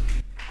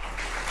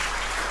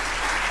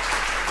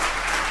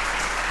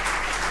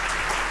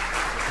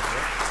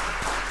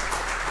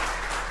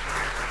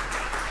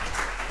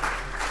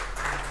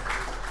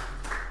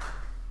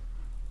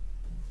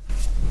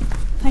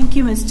 Thank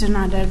you, Mr.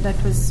 Nadar.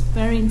 That was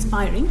very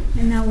inspiring.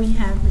 And now we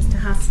have Mr.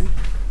 Hasan.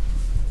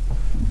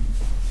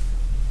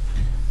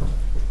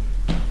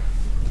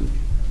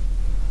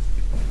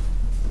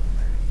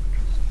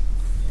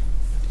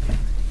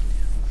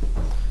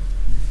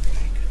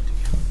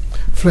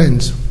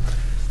 Friends,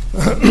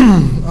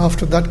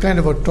 after that kind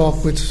of a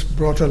talk which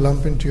brought a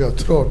lump into your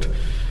throat,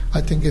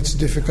 I think it's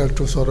difficult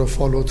to sort of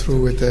follow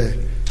through with a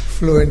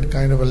fluent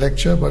kind of a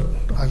lecture, but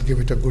I'll give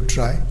it a good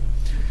try.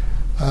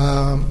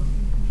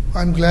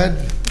 I'm glad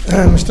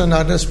Mr.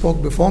 Nadar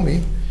spoke before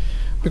me,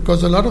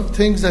 because a lot of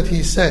things that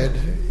he said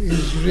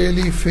is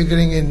really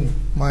figuring in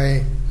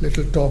my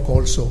little talk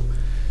also,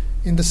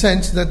 in the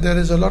sense that there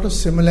is a lot of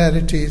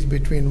similarities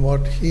between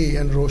what he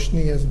and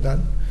Roshni has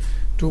done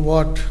to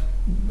what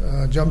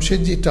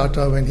Jamshedji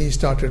Tata, when he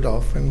started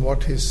off, and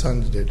what his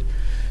sons did,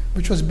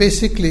 which was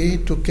basically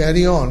to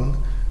carry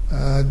on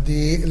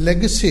the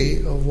legacy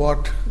of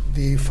what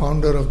the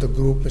founder of the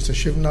group, Mr.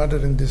 Shiv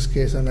Nadar in this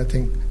case, and I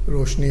think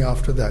Roshni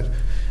after that.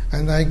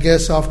 And I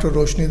guess after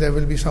Roshni there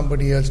will be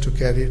somebody else to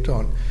carry it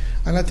on.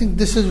 And I think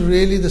this is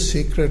really the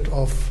secret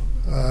of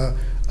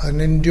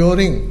an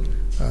enduring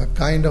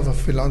kind of a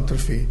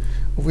philanthropy,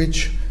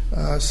 which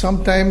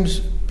sometimes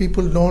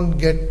people don't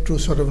get to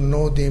sort of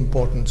know the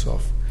importance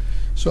of.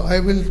 So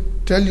I will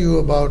tell you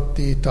about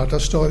the Tata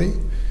story,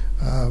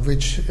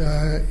 which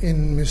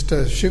in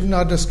Mr. Shiv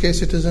Nadar's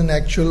case, it is an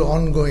actual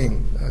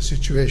ongoing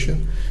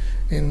situation.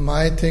 In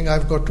my thing,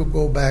 I've got to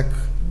go back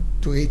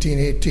to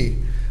 1880,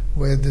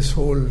 where this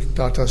whole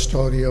Tata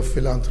story of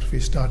philanthropy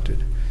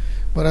started.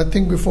 But I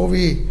think before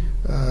we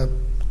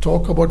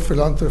talk about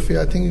philanthropy,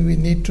 I think we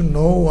need to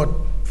know what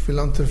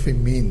philanthropy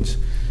means.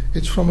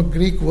 It's from a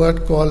Greek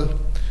word called,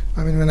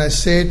 when I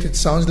say it, it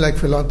sounds like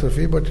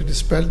philanthropy, but it is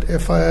spelled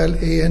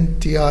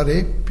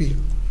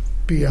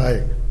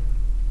Philanthropi,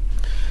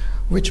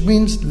 which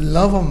means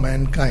love of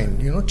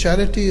mankind.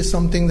 Charity is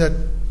something that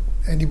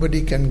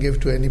anybody can give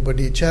to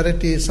anybody.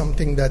 Charity is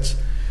something that's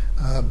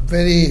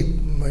very,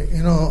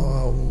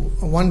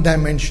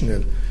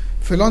 one-dimensional.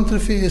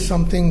 Philanthropy is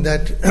something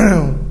that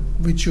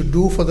which you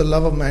do for the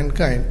love of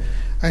mankind,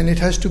 and it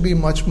has to be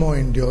much more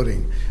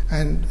enduring.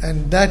 And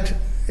that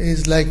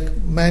is like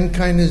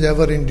mankind is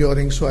ever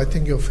enduring, so I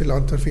think your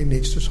philanthropy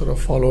needs to sort of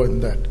follow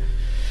in that.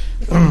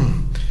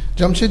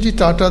 Jamshedji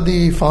Tata,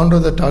 the founder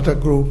of the Tata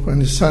Group,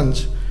 and his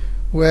sons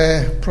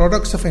were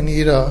products of an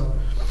era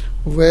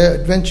where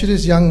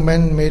adventurous young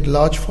men made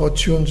large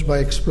fortunes by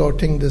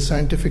exploiting the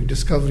scientific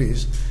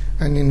discoveries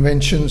and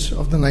inventions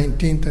of the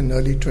 19th and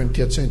early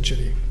 20th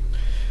century.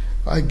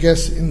 I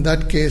guess in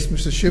that case,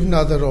 Mr. Shiv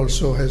Nadar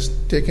also has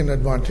taken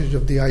advantage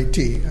of the IT,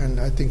 and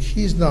I think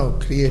he's now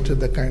created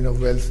the kind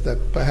of wealth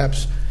that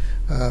perhaps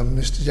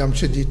Mr.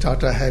 Jamshedji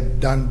Tata had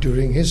done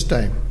during his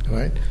time.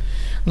 Right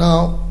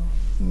now,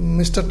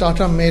 Mr.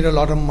 Tata made a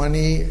lot of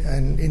money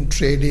and in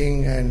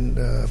trading and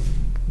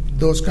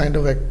those kind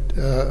of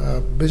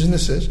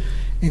businesses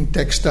in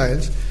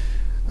textiles.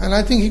 And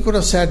I think he could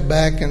have sat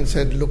back and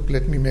said, look,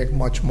 let me make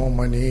much more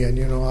money. And,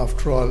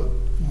 after all,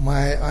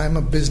 I'm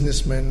a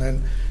businessman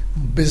and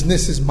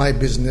business is my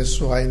business,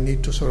 so I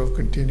need to sort of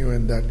continue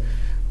in that.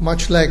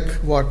 Much like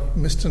what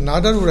Mr.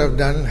 Nadar would have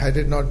done had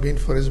it not been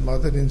for his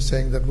mother in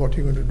saying that, what are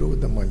you going to do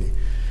with the money?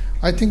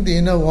 I think the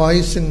inner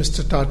voice in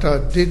Mr. Tata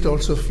did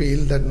also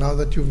feel that now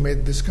that you've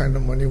made this kind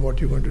of money, what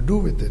are you going to do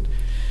with it?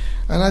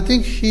 And I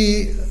think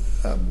he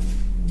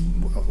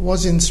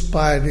was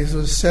inspired. It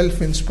was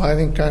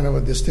self-inspiring kind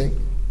of this thing.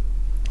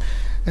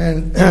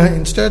 And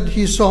instead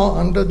he saw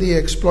under the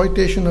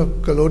exploitation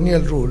of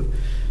colonial rule,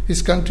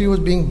 his country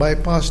was being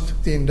bypassed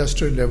the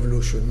Industrial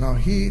Revolution. Now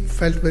he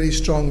felt very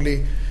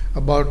strongly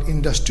about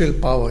industrial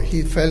power.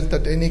 He felt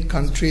that any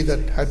country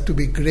that had to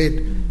be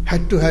great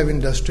had to have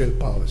industrial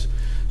powers.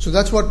 So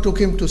that's what took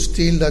him to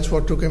steel, that's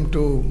what took him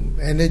to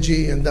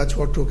energy, and that's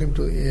what took him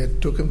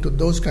to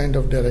those kind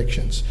of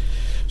directions.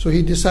 So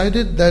he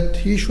decided that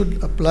he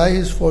should apply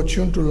his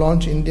fortune to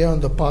launch India on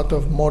the path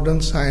of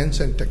modern science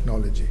and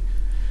technology.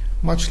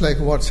 Much like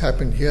what's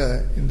happened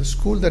here in the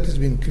school that has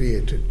been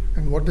created.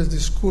 And what does the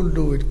school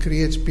do? It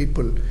creates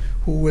people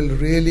who will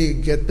really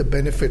get the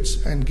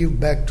benefits and give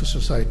back to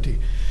society.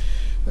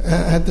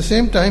 At the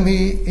same time,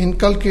 he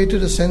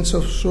inculcated a sense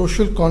of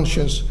social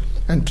conscience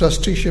and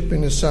trusteeship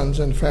in his sons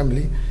and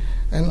family,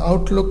 an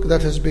outlook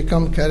that has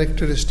become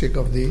characteristic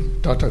of the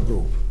Tata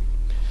Group.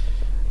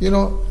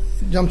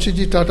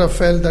 Jamshedji Tata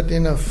felt that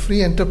in a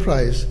free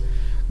enterprise,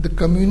 the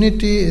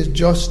community is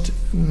just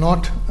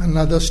not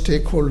another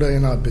stakeholder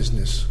in our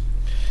business.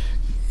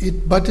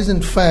 But is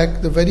in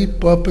fact the very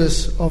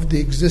purpose of the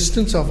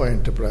existence of our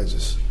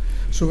enterprises.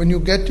 So when you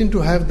get into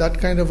have that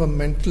kind of a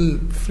mental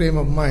frame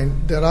of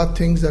mind, there are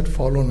things that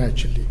follow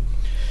naturally.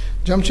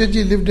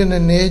 Jamshedji lived in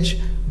an age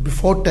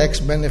before tax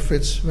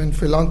benefits, when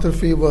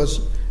philanthropy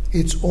was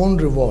its own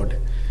reward.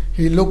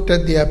 He looked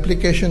at the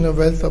application of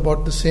wealth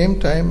about the same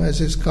time as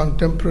his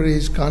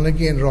contemporaries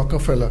Carnegie and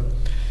Rockefeller.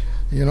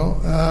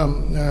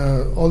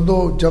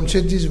 Although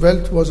Jamshedji's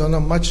wealth was on a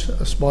much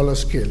smaller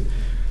scale.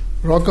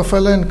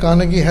 Rockefeller and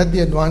Carnegie had the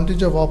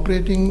advantage of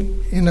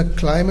operating in a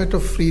climate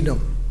of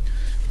freedom.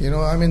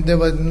 There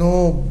were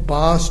no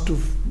bars to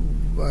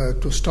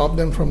stop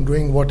them from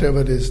doing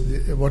whatever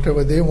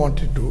they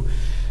wanted to.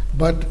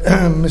 But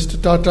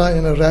Mr. Tata,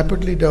 in a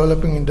rapidly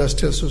developing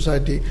industrial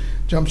society,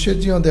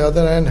 Jamshedji, on the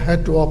other hand,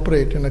 had to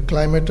operate in a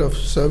climate of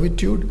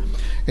servitude,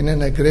 in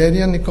an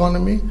agrarian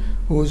economy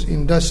whose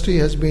industry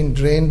has been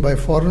drained by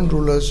foreign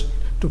rulers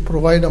to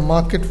provide a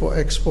market for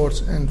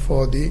exports and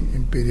for the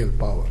imperial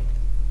power.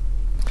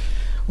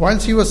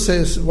 Whilst he was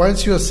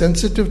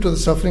sensitive to the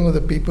suffering of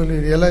the people, he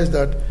realized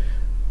that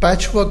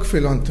patchwork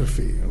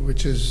philanthropy,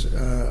 which is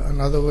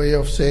another way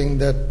of saying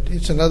that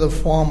it's another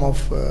form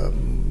of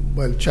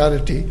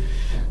charity,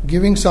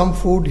 giving some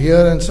food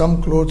here and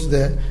some clothes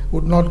there,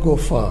 would not go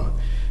far.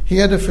 He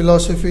had a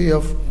philosophy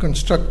of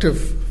constructive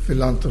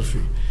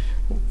philanthropy.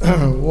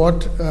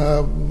 What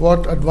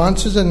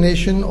advances a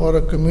nation or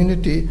a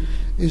community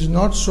is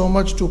not so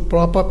much to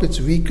prop up its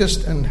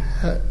weakest and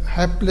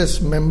hapless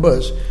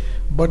members,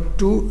 but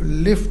to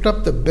lift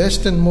up the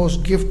best and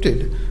most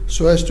gifted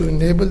so as to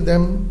enable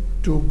them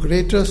to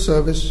greater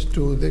service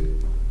to the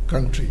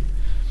country.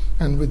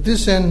 And with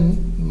this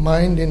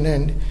mind in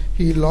end,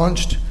 he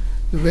launched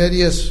the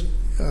various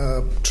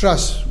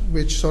trusts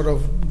which sort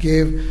of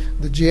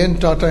gave the J.N.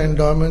 Tata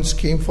Endowment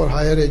Scheme for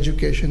Higher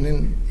Education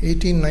in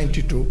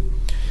 1892,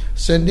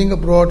 sending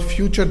abroad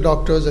future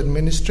doctors,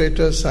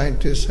 administrators,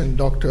 scientists, and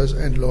doctors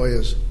and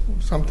lawyers.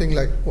 Something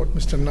like what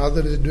Mr.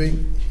 Nadar is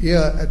doing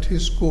here at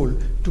his school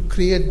to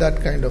create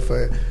that kind of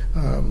a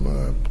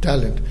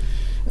talent.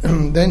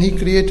 Then he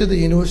created the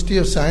University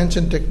of Science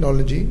and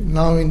Technology,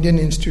 now Indian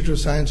Institute of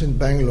Science in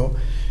Bangalore,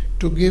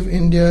 to give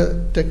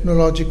India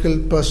technological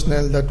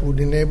personnel that would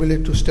enable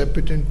it to step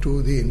it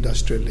into the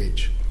industrial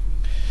age.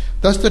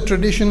 Thus, the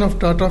tradition of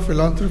Tata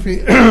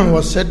philanthropy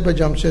was set by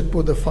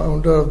Jamshedpur, the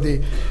founder of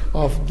the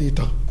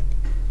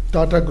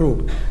Tata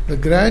Group. The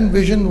grand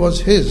vision was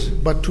his,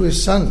 but to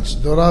his sons,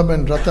 Dorab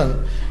and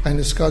Ratan, and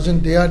his cousin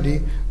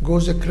Deyadi,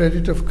 goes the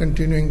credit of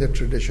continuing the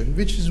tradition,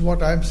 which is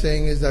what I'm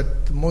saying is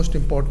that the most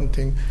important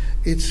thing.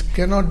 It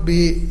cannot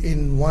be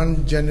in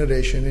one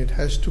generation. It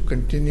has to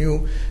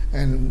continue.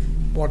 And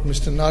what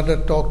Mr.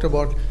 Nadar talked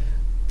about,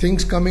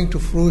 things coming to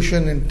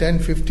fruition in 10,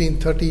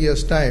 15, 30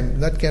 years' time,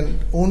 that can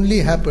only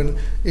happen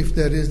if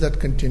there is that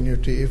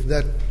continuity, if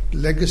that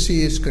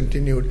legacy is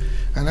continued.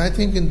 And I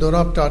think in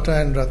Dorab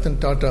Tata and Ratan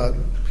Tata,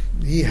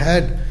 he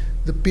had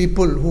the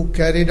people who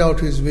carried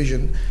out his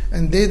vision,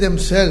 and they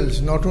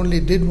themselves not only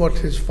did what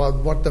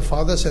the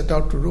father set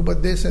out to do,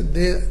 but they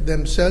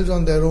themselves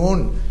on their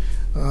own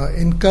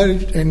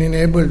encouraged and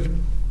enabled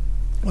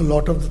a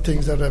lot of the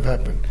things that have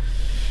happened.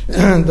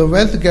 The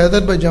wealth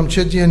gathered by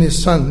Jamshedji and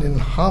his son in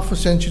half a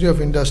century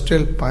of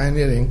industrial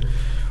pioneering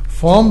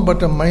formed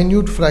but a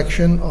minute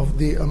fraction of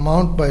the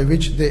amount by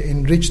which they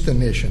enriched the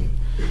nation.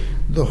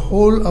 The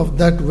whole of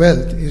that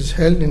wealth is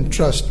held in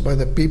trust by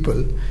the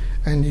people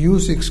and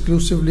used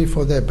exclusively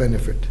for their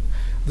benefit.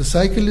 The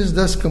cycle is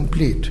thus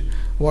complete.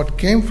 What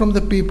came from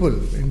the people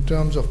in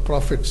terms of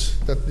profits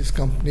that the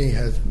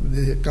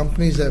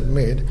companies have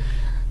made,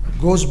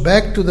 goes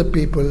back to the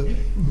people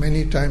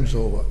many times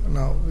over.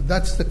 Now,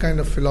 that's the kind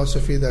of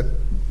philosophy that,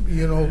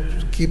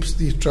 keeps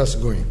the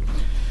trust going.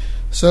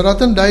 Sir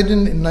Ratan died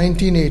in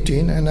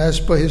 1918, and as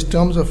per his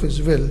terms of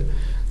his will,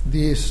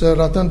 the Sir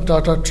Ratan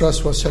Tata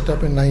Trust was set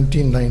up in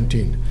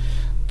 1919.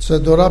 Sir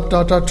Dorab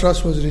Tata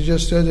Trust was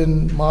registered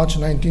in March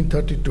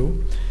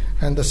 1932,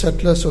 and the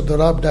settlers of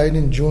Dorab died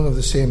in June of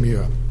the same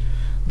year.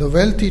 The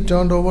wealth he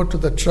turned over to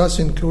the trust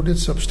included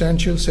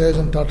substantial shares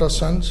in Tata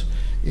Sons,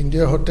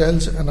 India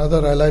Hotels and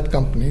other allied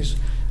companies,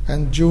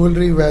 and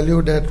jewelry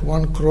valued at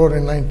 1 crore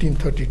in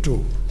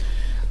 1932.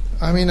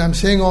 I'm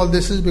saying all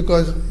this is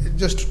because,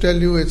 just to tell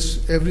you,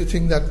 it's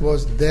everything that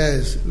was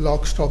theirs,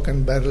 lock, stock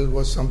and barrel,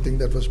 was something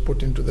that was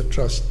put into the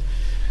trust.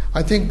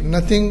 I think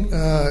nothing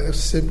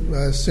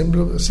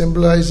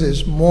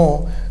symbolizes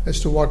more as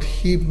to what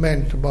he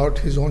meant about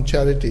his own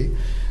charity.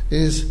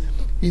 Is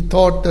he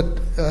thought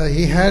that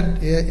he had,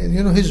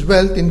 his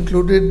wealth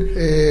included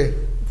a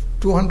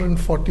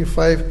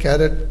 245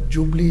 carat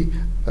Jubilee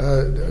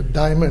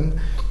diamond,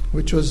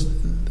 which was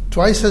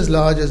twice as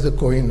large as the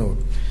Kohinoor.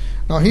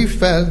 Now he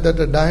felt that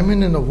a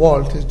diamond in a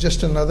vault is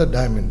just another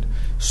diamond.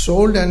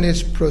 Sold and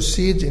its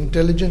proceeds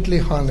intelligently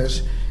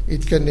harnessed,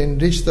 it can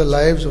enrich the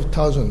lives of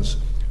thousands.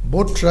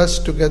 Both trusts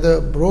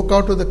together broke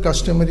out of the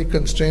customary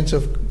constraints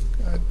of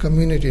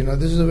community. Now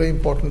this is a very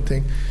important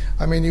thing.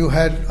 You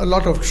had a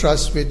lot of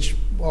trusts which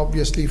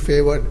obviously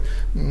favored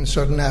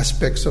certain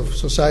aspects of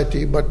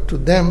society, but to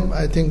them,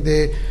 I think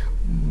they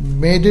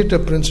made it a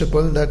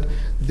principle that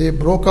they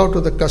broke out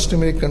of the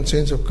customary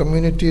constraints of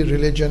community,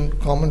 religion,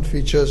 common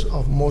features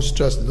of most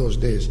trusts those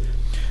days.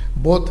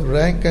 Both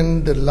rank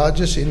and the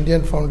largest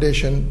Indian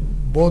foundation,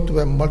 both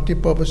were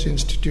multi-purpose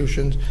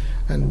institutions,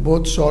 and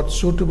both sought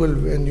suitable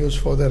venues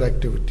for their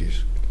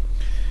activities.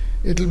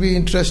 It will be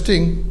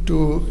interesting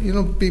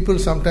to, people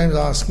sometimes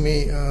ask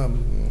me,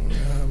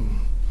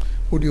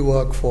 who do you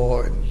work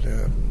for?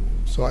 And,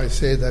 so I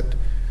say that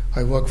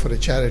I work for a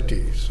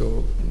charity.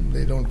 So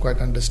they don't quite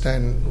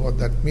understand what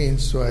that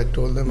means. So I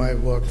told them I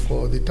work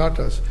for the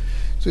Tatas.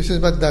 So he says,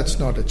 but that's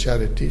not a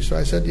charity. So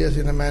I said, yes,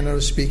 in a manner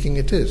of speaking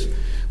it is.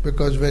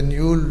 Because when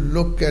you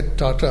look at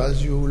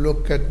Tatas, you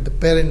look at the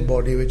parent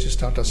body, which is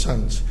Tata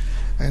Sons.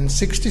 And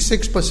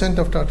 66%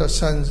 of Tata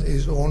Sons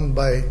is owned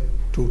by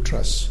two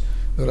trusts,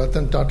 the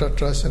Ratan Tata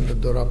Trust and the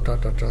Dorab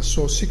Tata Trust.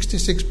 So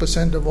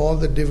 66% of all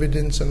the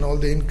dividends and all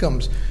the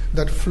incomes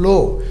that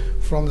flow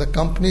from the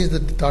companies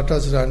that the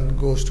Tatas run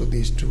goes to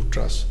these two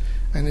trusts.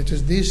 And it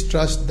is these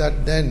trusts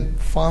that then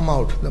farm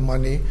out the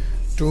money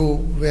to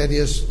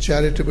various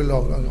charitable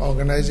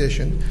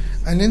organizations.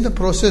 And in the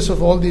process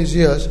of all these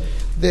years,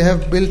 they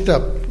have built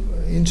up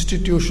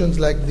institutions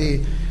like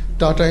the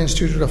Tata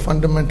Institute of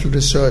Fundamental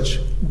Research.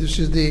 This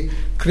is the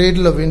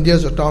cradle of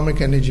India's atomic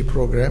energy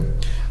program.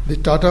 The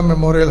Tata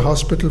Memorial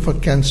Hospital for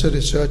Cancer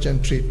Research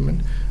and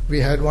Treatment. We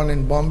had one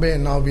in Bombay,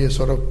 and now we are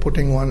sort of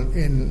putting one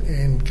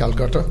in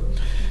Calcutta.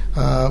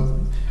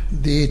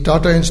 The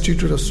Tata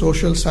Institute of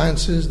Social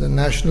Sciences, the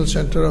National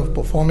Center of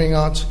Performing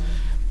Arts,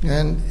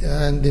 and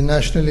the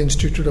National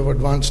Institute of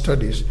Advanced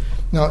Studies.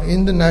 Now,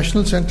 in the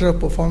National Center of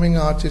Performing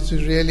Arts, it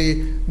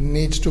really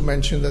needs to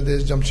mention that there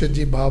is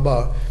Jamshedji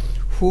Bhabha,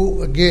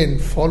 who again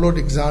followed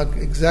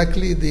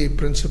exactly the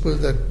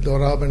principles that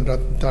Dorab and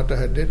Ratan Tata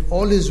had did.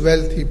 All his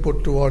wealth he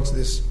put towards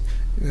this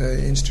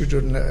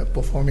Institute of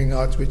Performing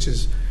Arts, which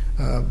is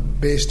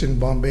based in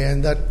Bombay,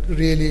 and that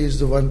really is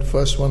the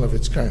first one of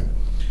its kind.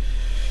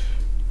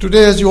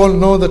 Today, as you all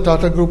know, the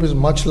Tata Group is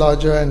much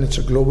larger and it's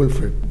a global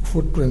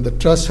footprint. The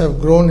trusts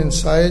have grown in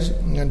size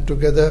and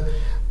together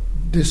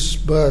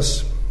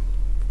disburse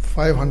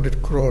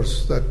 500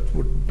 crores. That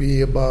would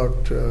be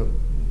about, how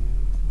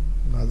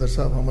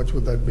much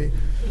would that be?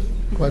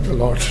 Quite a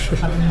lot.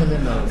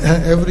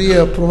 Every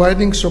year,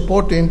 providing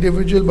support to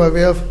individual by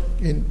way of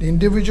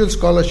individual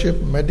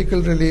scholarship,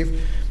 medical relief,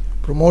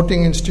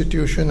 promoting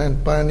institution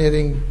and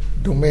pioneering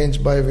domains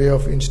by way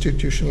of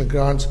institutional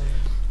grants,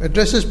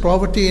 addresses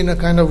poverty in a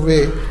kind of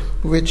way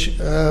which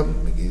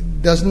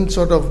doesn't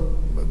sort of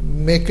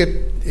make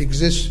it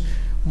exist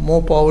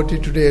more poverty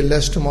today,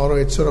 less tomorrow.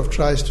 It sort of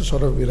tries to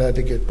sort of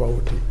eradicate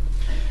poverty.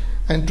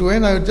 And to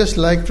end, I would just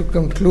like to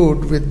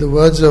conclude with the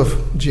words of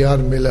G.R.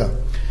 Miller.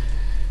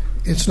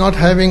 It's not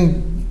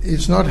having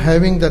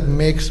that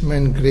makes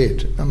men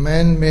great. A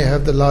man may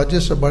have the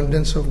largest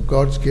abundance of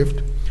God's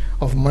gift,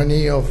 of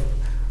money, of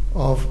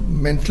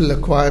mental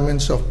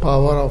acquirements, of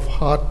power, of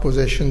heart,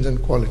 possessions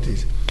and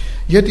qualities.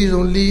 Yet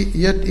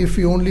if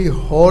he only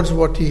hoards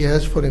what he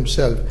has for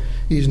himself,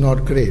 he is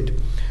not great.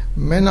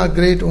 Men are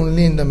great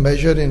only in the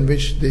measure in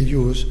which they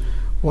use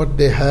what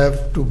they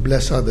have to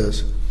bless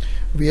others.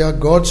 We are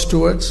God's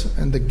stewards,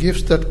 and the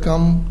gifts that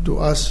come to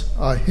us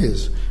are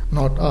His,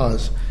 not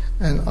ours,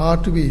 and are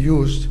to be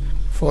used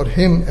for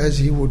Him as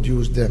He would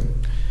use them.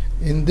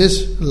 In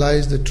this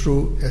lies the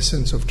true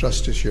essence of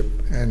trusteeship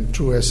and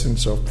true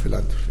essence of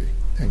philanthropy.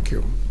 Thank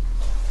you.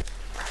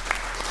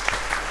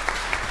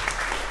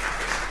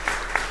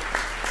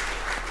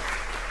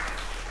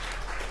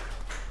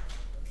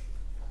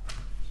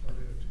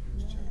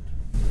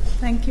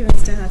 Thank you,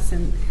 Mr.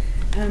 Hasan.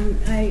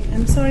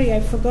 I'm sorry,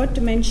 I forgot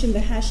to mention the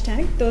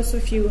hashtag. Those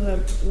of you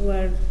who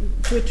are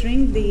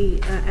twittering,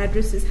 the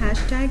address is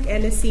hashtag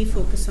LSE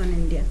Focus on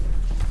India.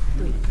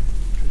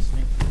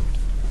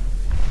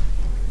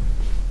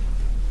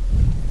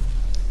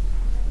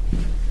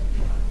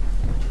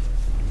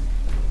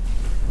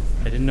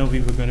 I didn't know we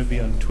were going to be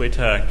on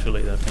Twitter,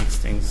 actually. That makes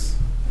things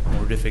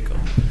more difficult.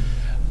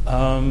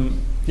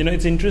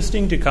 It's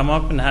interesting to come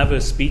up and have a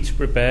speech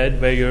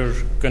prepared where you're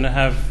going to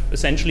have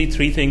essentially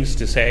three things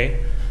to say,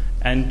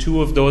 and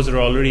two of those are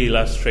already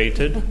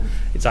illustrated.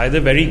 It's either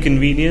very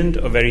convenient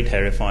or very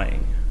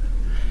terrifying.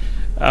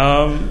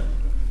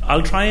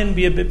 I'll try and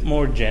be a bit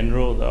more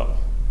general, though,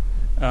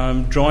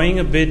 drawing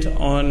a bit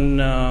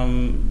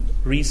on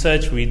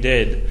research we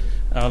did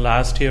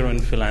last year on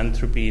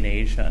philanthropy in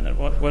Asia. And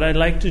what I'd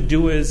like to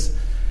do is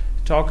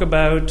talk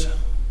about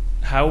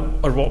how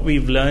or what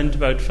we've learned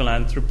about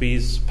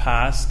philanthropy's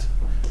past,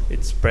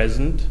 its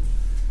present,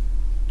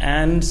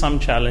 and some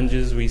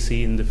challenges we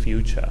see in the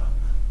future.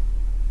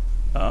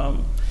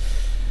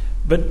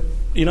 But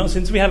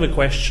since we have a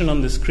question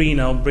on the screen,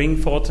 I'll bring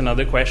forth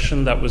another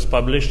question that was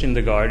published in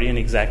The Guardian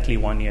exactly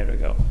 1 year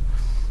ago.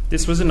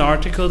 This was an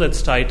article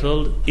that's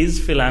titled, "Is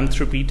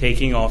Philanthropy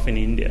Taking Off in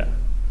India?"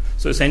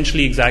 So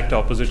essentially exact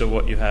opposite of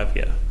what you have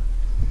here.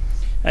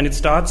 And it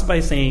starts by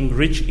saying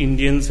rich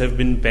Indians have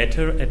been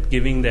better at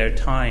giving their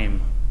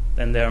time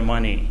than their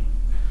money.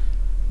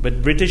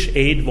 But British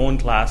aid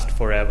won't last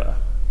forever.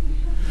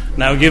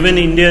 Now, given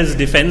India's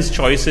defense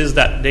choices,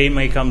 that day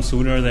may come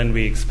sooner than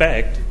we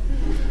expect.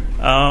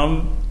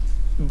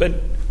 But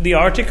the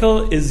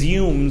article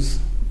assumes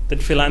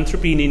that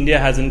philanthropy in India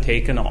hasn't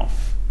taken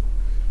off,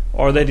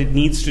 or that it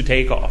needs to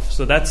take off.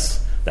 So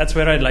that's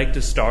where I'd like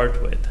to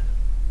start with.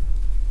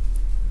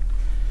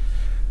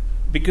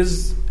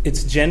 Because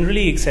it's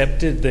generally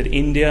accepted that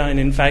India, and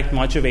in fact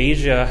much of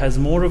Asia, has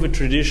more of a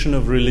tradition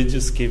of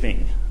religious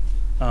giving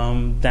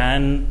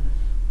than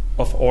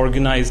of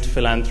organized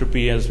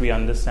philanthropy as we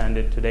understand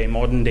it today,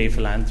 modern-day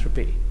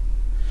philanthropy.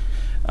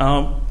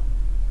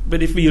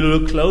 But if we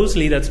look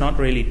closely, that's not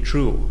really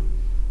true.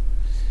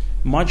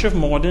 Much of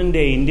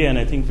modern-day India, and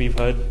I think we've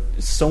heard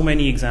so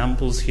many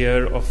examples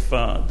here of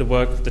the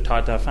work of the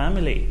Tata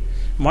family,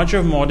 much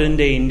of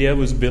modern-day India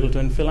was built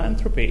on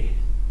philanthropy.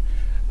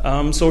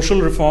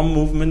 Social reform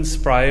movements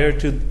prior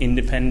to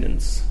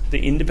independence, the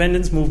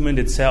independence movement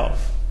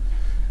itself,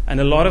 and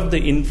a lot of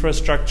the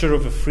infrastructure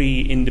of a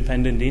free,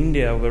 independent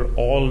India were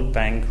all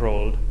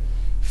bankrolled,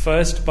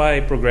 first by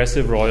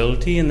progressive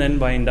royalty and then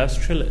by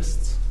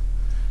industrialists.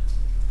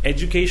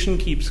 Education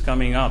keeps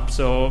coming up,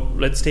 so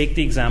let's take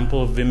the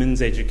example of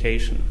women's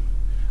education,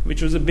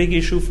 which was a big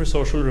issue for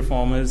social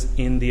reformers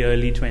in the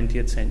early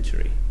 20th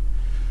century.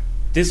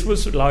 This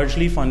was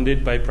largely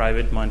funded by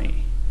private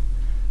money.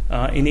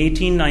 In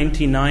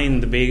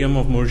 1899, the Begum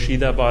of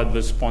Murshidabad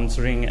was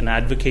sponsoring and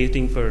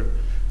advocating for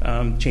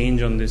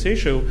change on this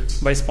issue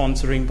by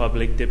sponsoring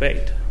public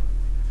debate.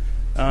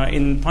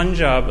 In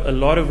Punjab, a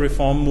lot of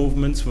reform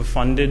movements were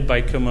funded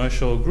by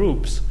commercial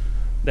groups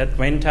that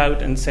went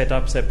out and set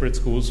up separate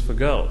schools for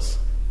girls.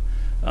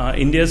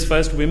 India's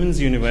first women's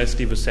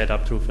university was set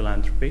up through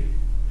philanthropy.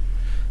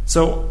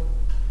 So,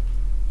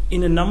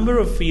 in a number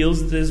of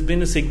fields, there's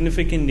been a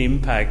significant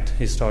impact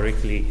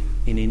historically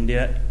in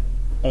India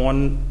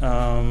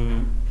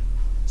on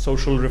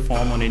social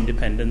reform, on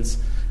independence,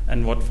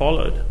 and what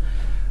followed.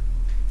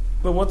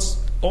 But what's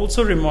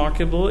also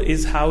remarkable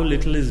is how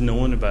little is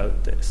known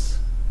about this.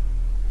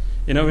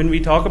 When we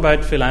talk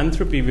about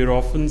philanthropy, we're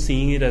often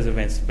seeing it as a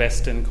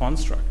Western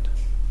construct.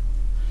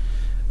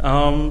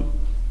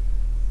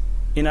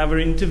 In our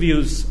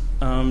interviews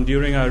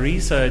during our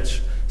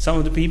research, some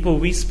of the people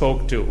we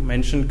spoke to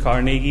mentioned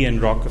Carnegie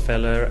and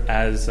Rockefeller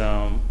as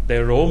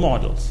their role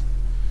models.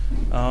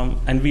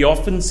 And we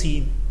often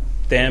see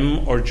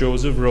them or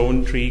Joseph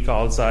Rowntree,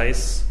 Carl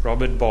Zeiss,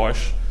 Robert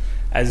Bosch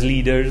as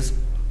leaders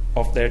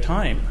of their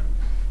time.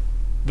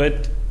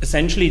 But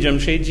essentially,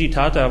 Jamshedji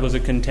Tata was a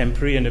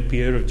contemporary and a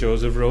peer of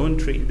Joseph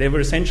Rowntree. They were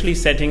essentially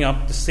setting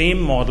up the same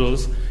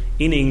models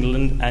in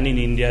England and in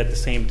India at the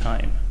same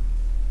time,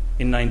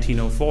 in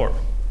 1904.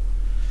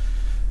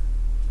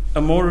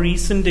 A more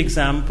recent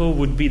example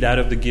would be that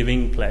of the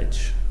Giving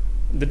Pledge.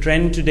 The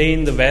trend today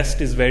in the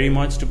West is very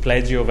much to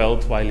pledge your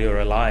wealth while you're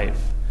alive.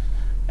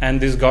 And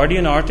this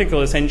Guardian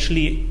article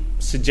essentially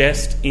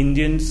suggests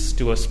Indians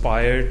to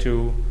aspire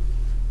to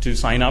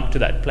sign up to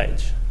that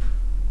pledge.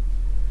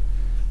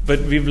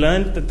 But we've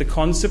learned that the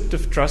concept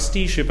of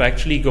trusteeship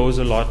actually goes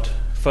a lot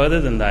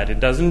further than that. It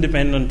doesn't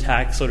depend on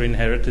tax or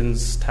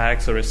inheritance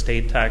tax or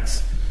estate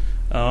tax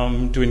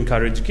to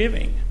encourage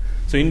giving.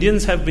 So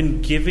Indians have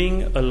been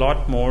giving a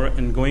lot more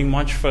and going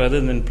much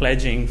further than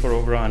pledging for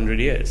over 100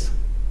 years.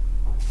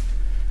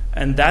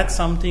 And that's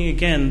something,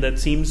 again, that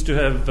seems to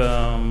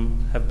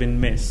have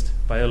been missed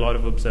by a lot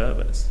of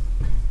observers.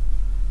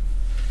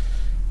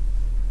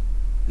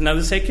 Now,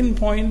 the second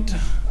point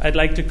I'd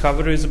like to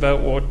cover is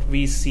about what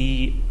we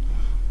see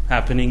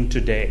happening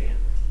today.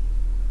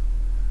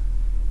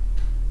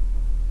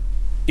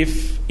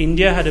 If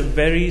India had a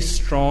very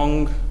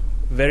strong,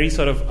 very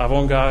sort of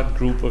avant-garde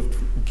group of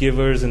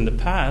givers in the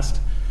past,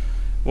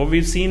 what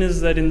we've seen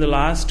is that in the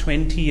last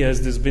 20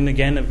 years, there's been,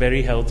 again, a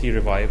very healthy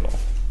revival.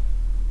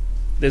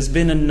 There's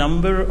been a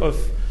number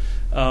of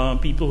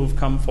people who've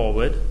come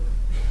forward,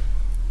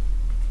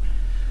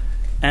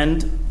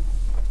 and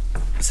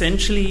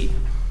essentially,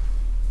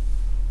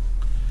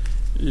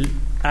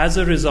 as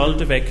a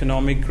result of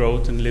economic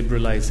growth and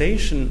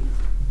liberalization,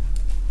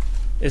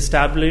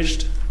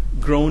 established,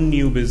 grown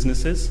new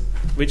businesses,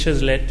 which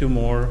has led to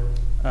more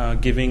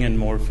giving and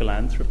more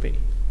philanthropy.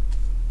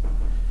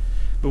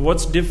 But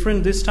what's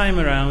different this time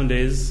around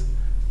is,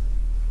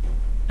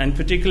 and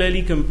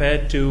particularly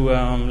compared to,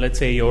 let's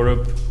say,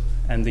 Europe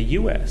and the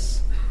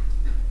US,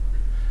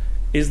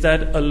 is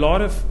that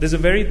there's a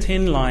very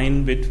thin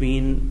line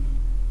between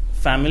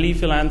family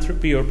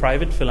philanthropy or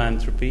private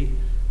philanthropy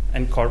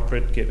and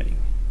corporate giving.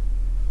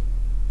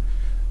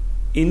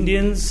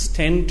 Indians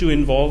tend to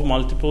involve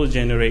multiple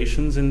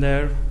generations in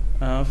their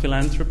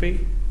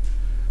philanthropy.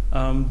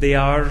 They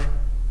are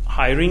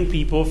hiring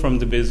people from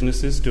the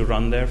businesses to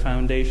run their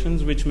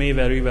foundations, which may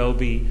very well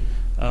be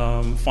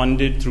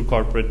funded through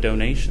corporate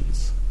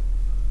donations.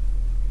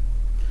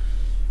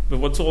 But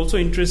what's also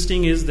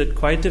interesting is that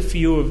quite a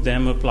few of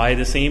them apply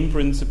the same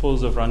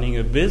principles of running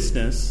a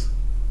business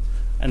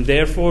and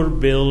therefore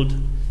build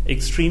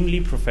extremely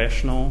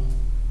professional,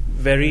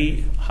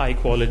 very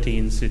high-quality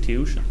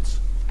institutions.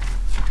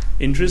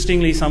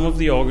 Interestingly, some of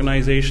the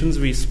organizations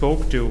we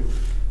spoke to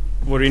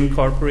were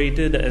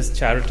incorporated as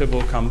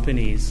charitable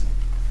companies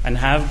and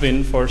have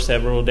been for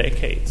several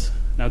decades.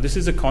 Now, this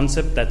is a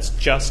concept that's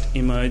just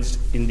emerged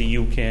in the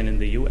UK and in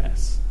the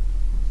US.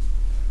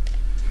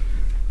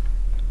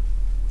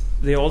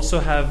 They also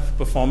have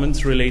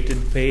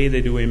performance-related pay,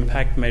 they do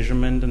impact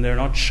measurement, and they're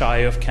not shy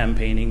of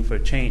campaigning for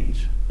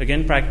change.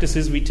 Again,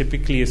 practices we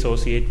typically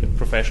associate with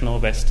professional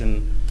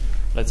Western,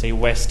 let's say,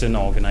 Western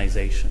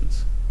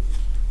organizations.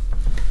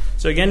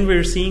 So again,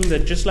 we're seeing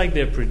that just like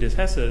their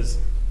predecessors,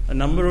 a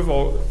number of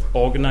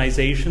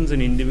organizations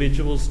and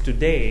individuals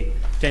today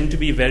tend to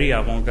be very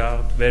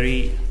avant-garde,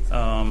 very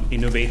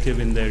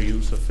innovative in their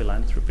use of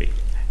philanthropy.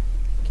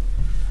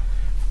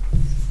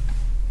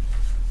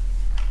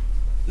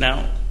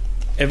 Now,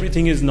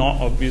 everything is not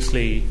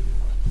obviously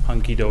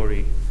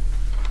hunky-dory.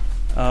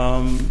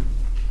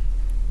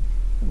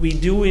 We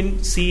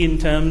do see in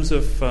terms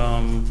of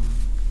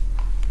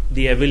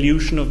the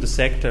evolution of the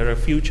sector a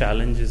few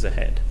challenges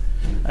ahead.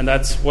 And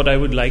that's what I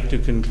would like to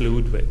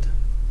conclude with.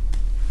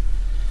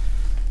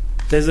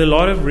 There's a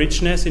lot of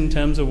richness in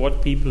terms of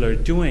what people are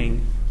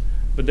doing,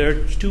 but there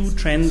are two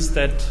trends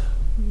that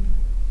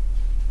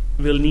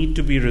will need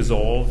to be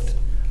resolved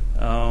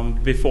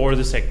before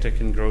the sector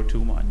can grow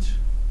too much.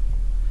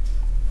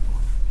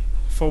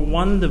 For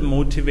one, the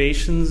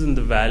motivations and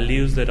the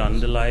values that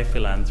underlie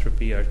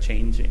philanthropy are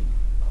changing.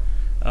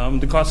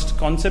 The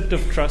concept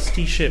of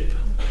trusteeship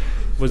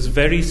was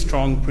very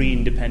strong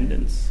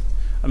pre-independence.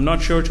 I'm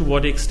not sure to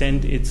what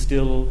extent it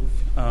still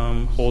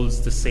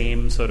holds the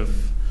same sort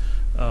of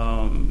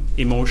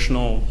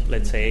emotional,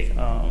 let's say,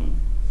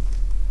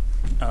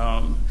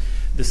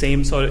 the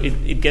same sort of,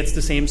 it gets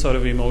the same sort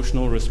of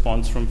emotional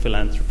response from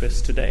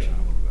philanthropists today.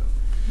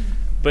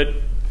 But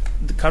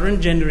the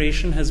current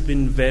generation has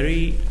been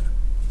very,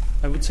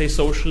 I would say,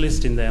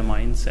 socialist in their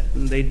mindset.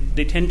 And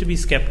they tend to be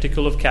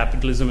skeptical of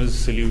capitalism as a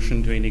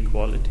solution to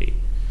inequality.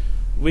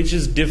 which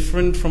is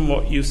different from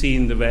what you see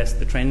in the West.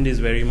 The trend is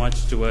very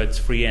much towards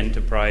free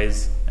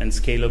enterprise and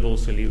scalable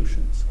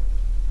solutions.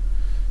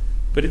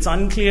 But it's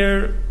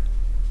unclear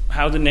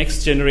how the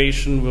next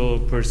generation will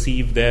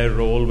perceive their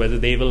role, whether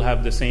they will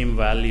have the same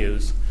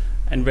values,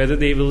 and whether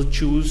they will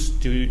choose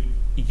to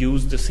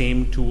use the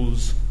same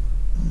tools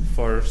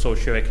for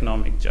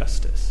socio-economic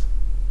justice.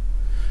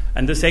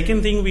 And the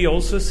second thing we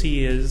also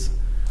see is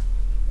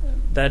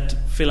that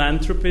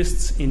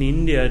philanthropists in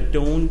India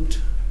don't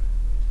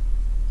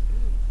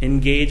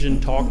engage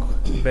and talk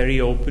very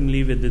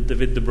openly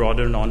with the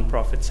broader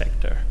non-profit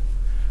sector.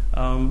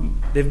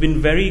 They've been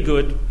very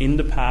good in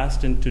the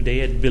past and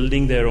today at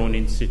building their own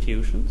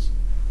institutions.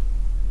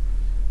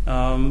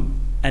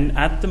 And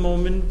at the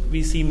moment,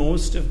 we see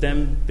most of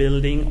them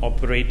building,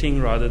 operating,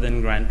 rather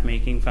than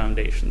grant-making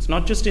foundations,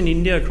 not just in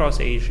India, across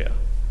Asia.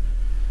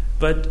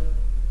 But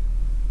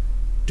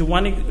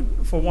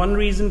for one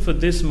reason for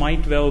this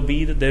might well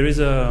be that there is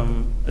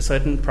a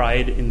certain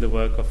pride in the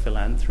work of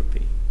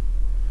philanthropy,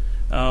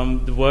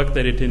 the work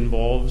that it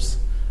involves,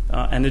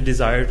 and a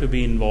desire to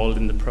be involved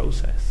in the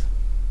process.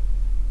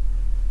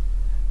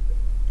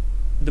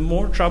 The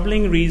more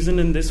troubling reason,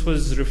 and this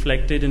was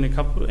reflected in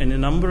a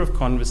number of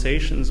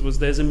conversations, was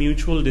there's a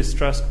mutual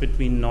distrust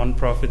between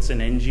non-profits and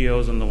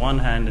NGOs on the one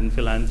hand and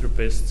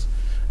philanthropists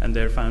and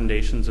their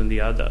foundations on the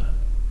other.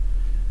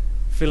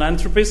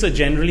 Philanthropists are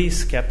generally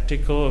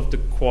skeptical of the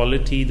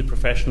quality, the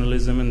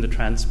professionalism, and the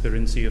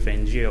transparency of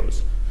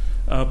NGOs,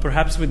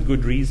 perhaps with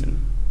good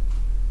reason.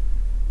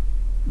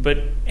 But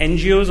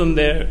NGOs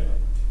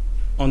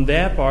on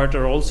their part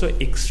are also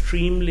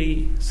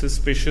extremely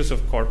suspicious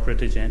of corporate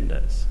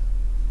agendas.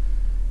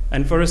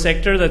 And for a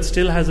sector that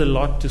still has a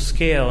lot to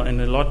scale and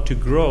a lot to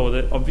grow,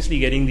 that obviously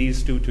getting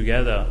these two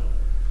together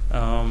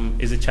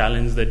is a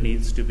challenge that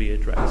needs to be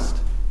addressed.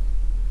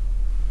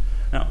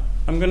 Now,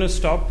 I'm going to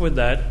stop with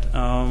that.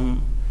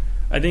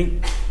 I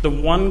think the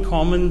one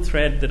common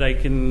thread that I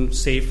can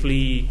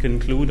safely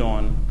conclude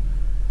on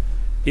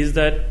is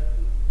that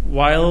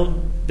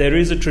while there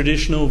is a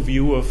traditional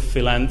view of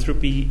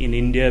philanthropy in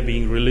India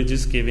being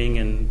religious giving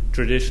and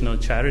traditional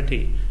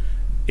charity,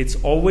 it's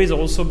always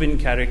also been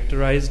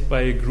characterized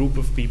by a group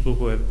of people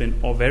who have been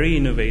very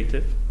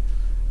innovative,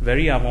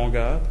 very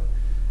avant-garde,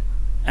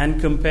 and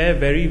compare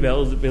very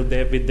well with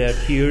their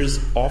peers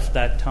of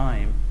that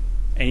time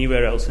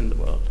anywhere else in the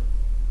world.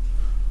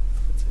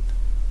 That's it.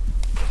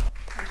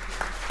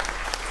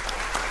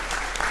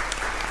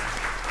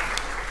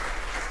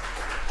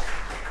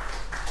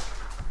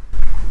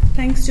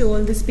 Thanks to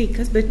all the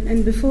speakers.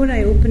 And before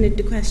I open it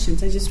to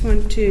questions, I just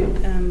want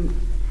to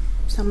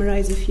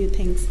summarize a few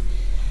things.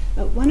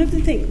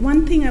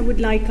 One thing I would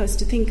like us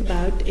to think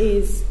about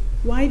is,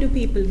 why do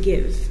people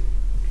give?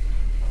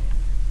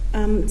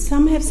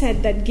 Some have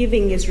said that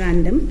giving is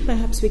random.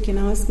 Perhaps we can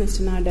ask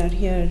Mr. Nadar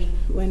here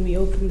when we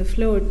open the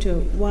floor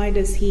to why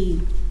does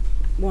he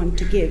want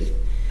to give.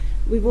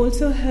 We've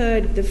also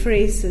heard the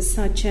phrases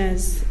such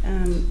as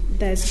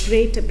there's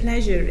greater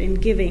pleasure in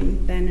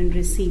giving than in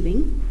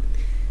receiving.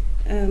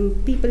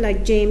 People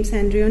like James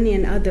Andreoni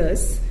and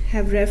others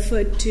have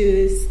referred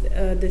to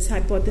this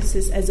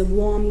hypothesis as a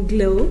warm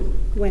glow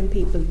when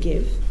people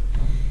give.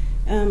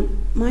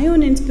 My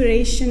own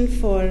inspiration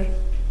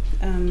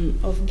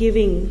of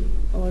giving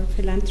or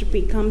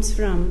philanthropy comes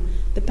from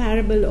the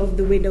parable of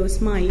the widow's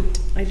mite.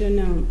 I don't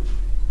know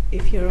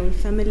if you're all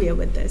familiar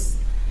with this.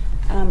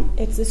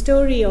 It's the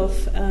story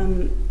of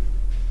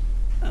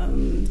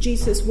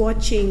Jesus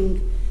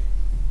watching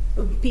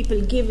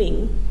people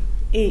giving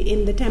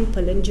in the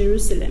temple in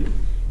Jerusalem.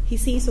 He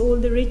sees all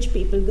the rich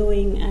people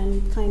going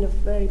and kind of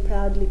very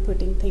proudly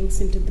putting things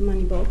into the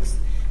money box.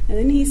 And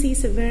then he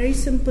sees a very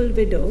simple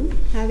widow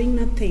having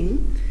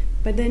nothing,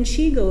 but then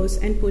she goes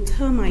and puts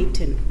her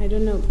mite in. I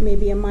don't know,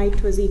 maybe a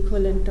mite was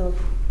equivalent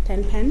of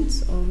 10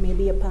 pence or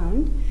maybe a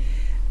pound.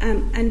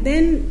 And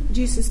then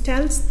Jesus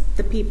tells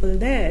the people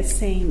there,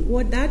 saying,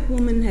 what that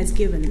woman has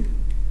given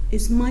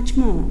is much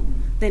more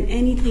than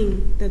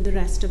anything that the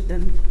rest of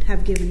them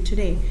have given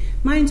today.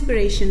 My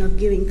inspiration of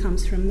giving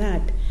comes from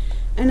that.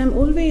 And I'm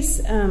always,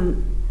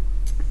 and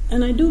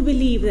I do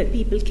believe that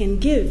people can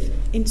give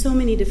in so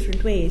many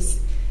different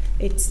ways.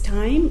 It's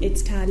time,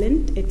 it's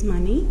talent, it's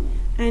money.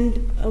 And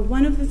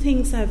one of the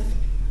things I've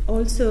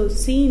also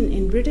seen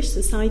in British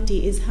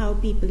society is how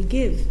people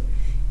give.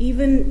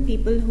 Even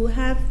people who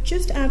have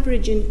just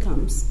average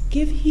incomes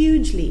give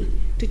hugely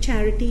to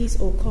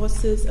charities or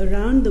causes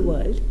around the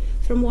world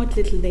from what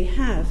little they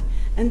have.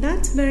 And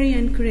that's very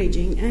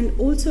encouraging. And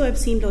also I've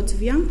seen lots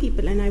of young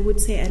people, and I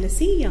would say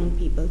LSE young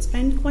people,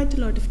 spend quite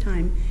a lot of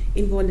time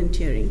in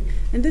volunteering.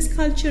 And this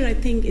culture, I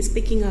think, is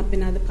picking up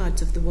in other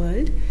parts of the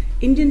world.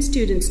 Indian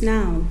students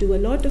now do a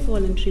lot of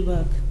voluntary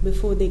work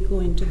before they go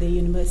into their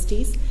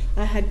universities.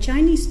 I had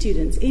Chinese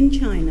students in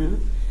China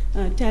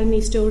tell me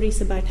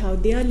stories about how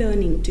they are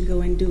learning to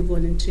go and do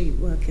voluntary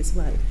work as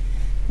well.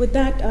 With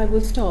that, I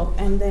will stop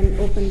and then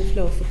open the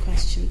floor for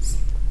questions.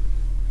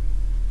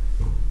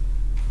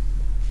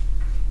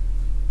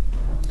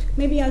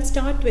 Maybe I'll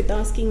start with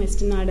asking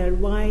Mr. Nadar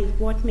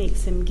what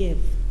makes him give.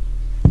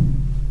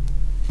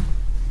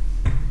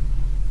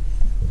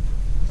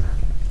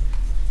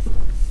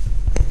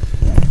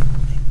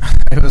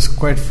 was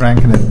quite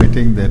frank in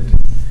admitting that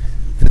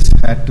this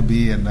had to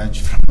be a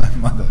nudge from my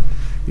mother.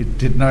 It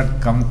did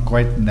not come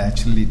quite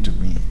naturally to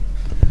me.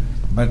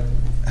 But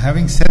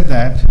having said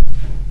that,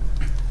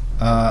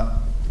 I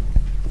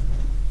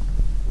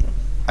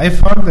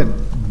found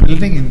that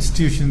building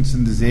institutions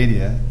in this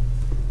area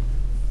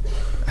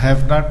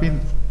have not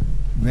been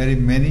very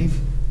many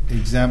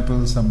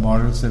examples or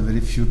models, are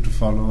very few to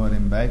follow or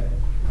imbibe.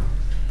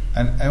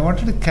 And I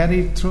wanted to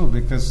carry it through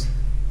because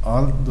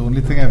the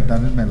only thing I've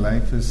done in my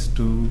life is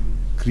to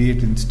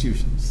create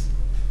institutions.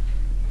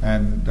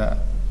 And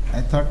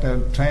I thought I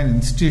would try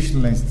and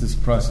institutionalize this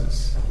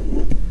process.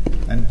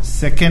 And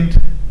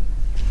second,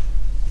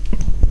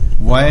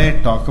 why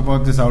I talk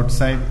about this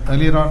outside.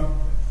 Earlier on,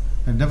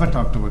 I never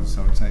talked about this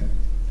outside.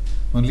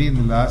 Only in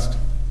the last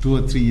 2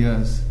 or 3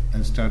 years,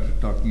 I've started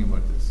talking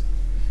about this.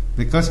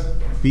 Because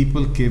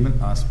people came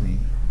and asked me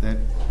that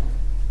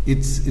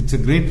it's a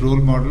great role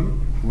model,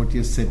 what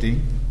you're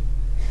setting,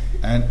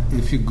 and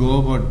if you go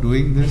about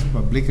doing this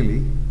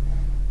publicly,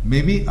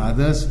 maybe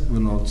others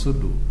will also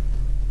do.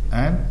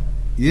 And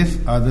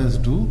if others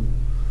do,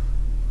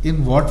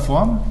 in what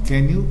form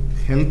can you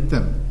help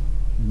them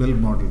build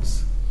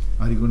models?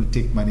 Are you going to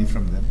take money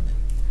from them?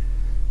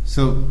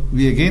 So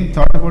we again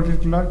thought about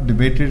it a lot,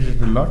 debated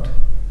it a lot,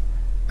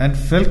 and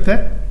felt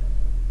that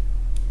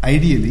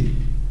ideally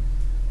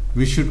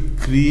we should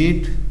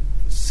create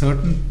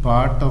certain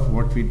part of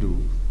what we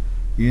do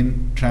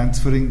in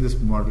transferring this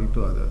model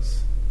to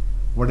others.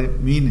 What I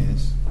mean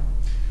is,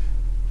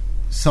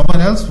 someone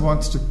else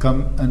wants to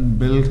come and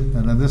build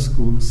another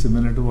school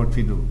similar to what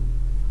we do.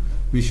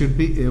 We should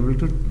be able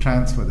to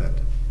transfer that.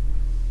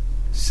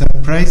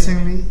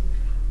 Surprisingly,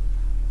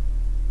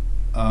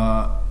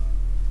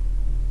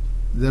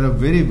 there are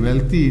very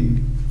wealthy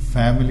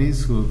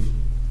families who have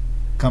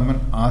come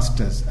and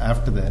asked us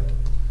after that,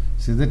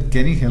 say that,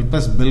 can you help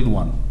us build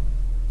one?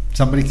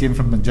 Somebody came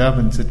from Punjab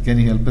and said, can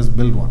you help us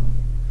build one?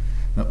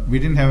 Now, we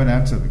didn't have an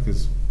answer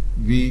because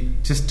we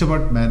just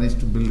about managed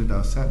to build it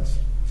ourselves.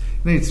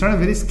 Now, it's not a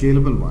very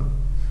scalable one,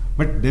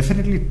 but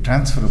definitely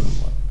transferable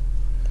one.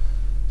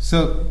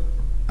 So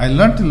I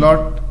learnt a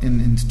lot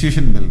in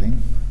institution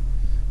building.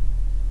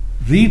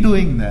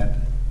 Redoing that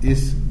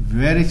is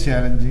very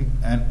challenging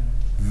and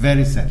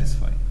very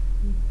satisfying.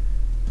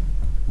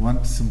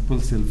 One simple,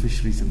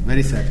 selfish reason,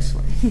 very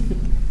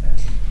satisfying.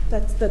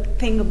 That's the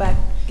thing about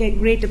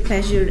greater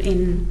pleasure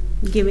in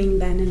giving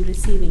than in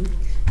receiving.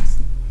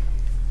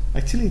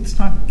 Actually, it's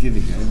not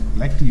giving. I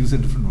like to use a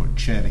different word,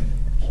 sharing.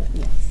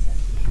 Yes.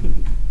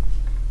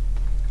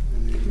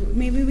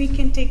 Maybe we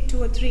can take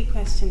 2 or 3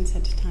 questions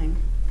at a time.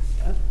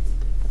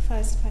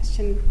 First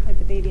question by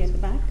the lady at the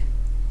back.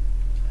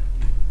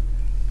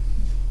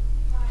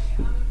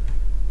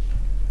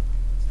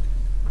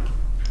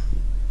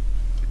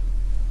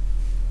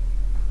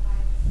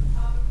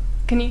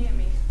 Can you hear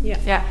me?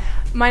 Yeah.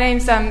 My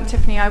name's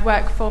Tiffany. I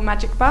work for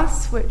Magic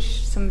Bus,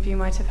 which some of you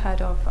might have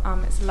heard of.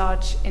 It's a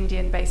large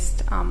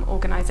Indian-based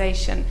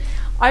organisation.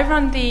 I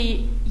run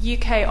the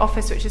UK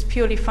office, which is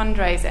purely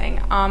fundraising.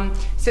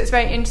 So it's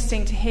very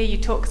interesting to hear you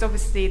talk, because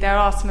obviously there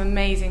are some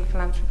amazing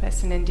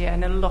philanthropists in India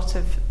and a lot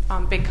of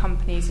big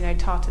companies.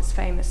 Tata's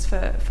famous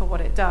for what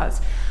it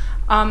does.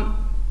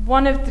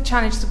 One of the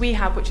challenges we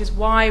have, which is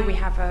why we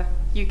have a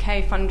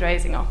UK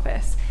fundraising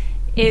office,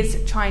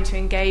 is trying to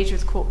engage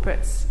with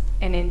corporates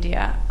in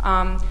India.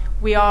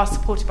 We are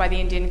supported by the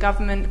Indian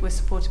government. We're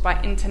supported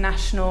by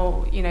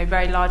international,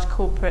 very large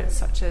corporates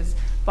such as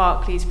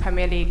Barclays,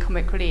 Premier League,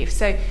 Comic Relief.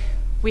 So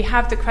we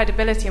have the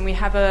credibility, and we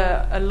have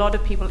a lot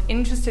of people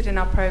interested in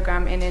our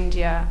program in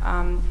India.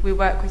 We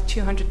work with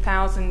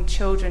 200,000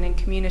 children in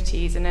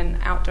communities in an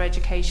outdoor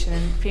education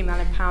and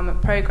female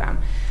empowerment program.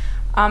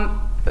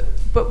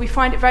 But we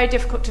find it very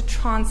difficult to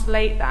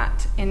translate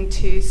that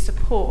into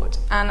support.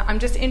 And I'm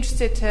just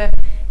interested to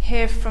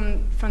hear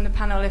from the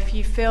panel if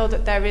you feel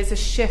that there is a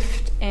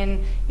shift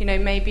in,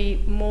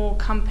 maybe more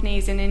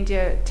companies in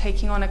India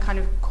taking on a kind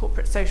of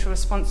corporate social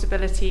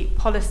responsibility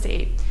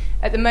policy.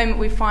 At the moment,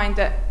 we find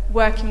that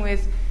working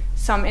with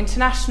some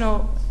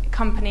international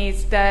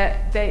companies,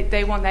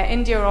 they want their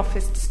India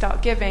office to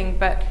start giving,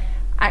 but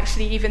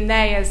actually even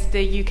they, as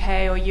the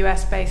UK or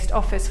US-based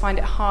office, find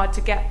it hard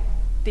to get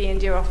the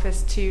India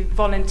office to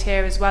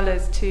volunteer as well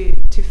as to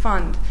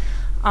fund.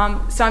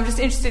 So I'm just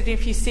interested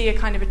if you see a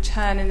kind of a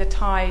turn in the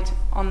tide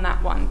on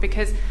that one,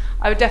 because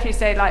I would definitely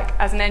say,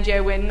 as an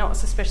NGO, we're not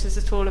suspicious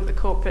at all of the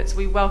corporates.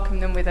 We welcome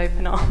them with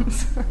open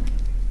arms.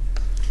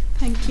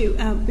 Thank you.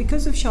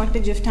 Because of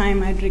shortage of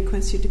time, I'd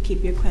request you to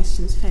keep your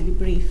questions fairly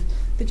brief.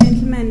 The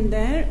gentleman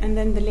there, and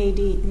then the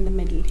lady in the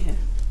middle here.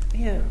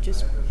 Here,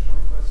 just. I have a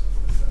short question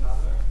for Mr.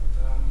 Nadar.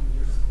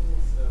 Your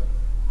schools,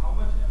 how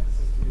much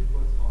emphasis do you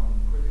put on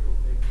critical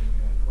thinking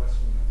and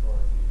questioning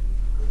authority in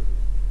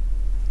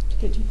curriculum?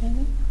 Did you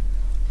hear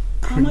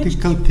that?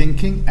 Critical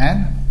thinking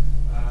and?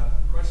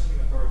 Questioning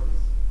authorities.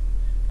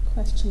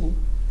 Questioning.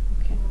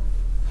 Okay.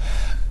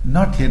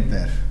 Not yet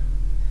there.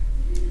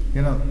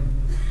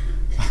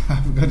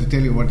 I've got to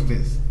tell you what it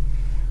is.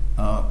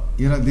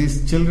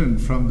 These children,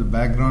 from the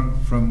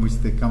background from which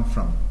they come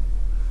from,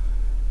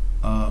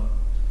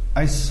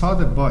 I saw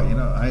the boy,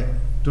 I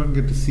don't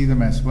get to see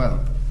them as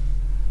well.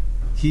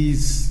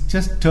 He's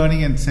just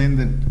turning and saying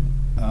that,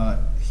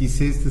 he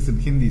says this in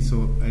Hindi,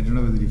 so I don't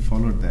know whether he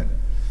followed that.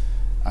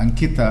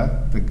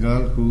 Ankita, the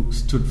girl who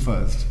stood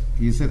first,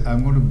 he said,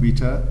 I'm going to beat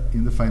her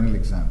in the final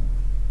exam.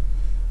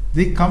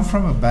 They come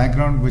from a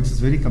background which is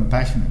very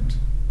compassionate.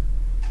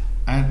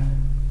 And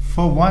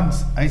for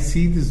once, I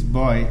see this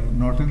boy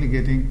not only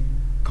getting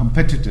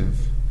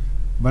competitive,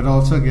 but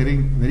also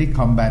getting very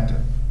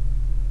combative.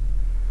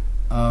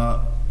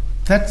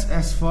 That's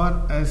as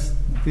far as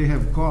they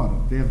have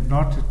gone. They have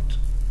not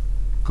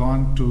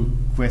gone to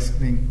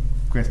questioning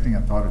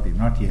authority,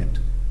 not yet.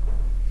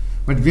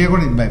 But we are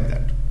going to imbibe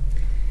that.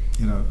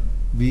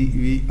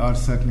 We are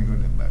certainly going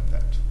to imbibe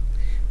that.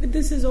 But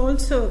this is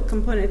also a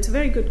component. It's a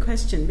very good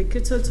question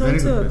because it's Very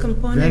also good a question.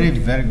 component. Very,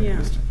 very good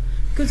question.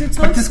 Because it's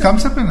But this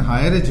comes up in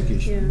higher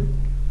education.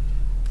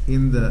 Yeah.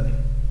 In the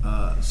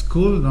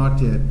school,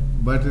 not yet,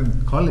 but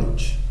in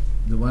college,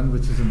 the one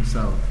which is in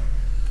South,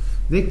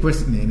 they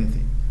question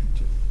anything.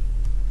 Actually.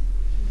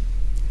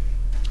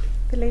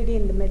 The lady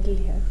in the middle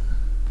here.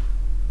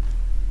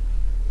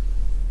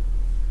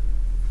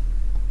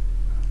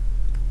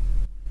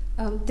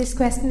 This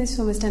question is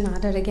for Mr.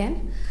 Nadar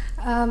again.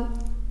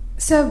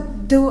 So,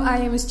 though I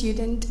am a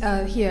student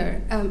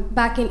here,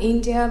 back in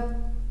India,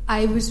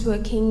 I was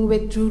working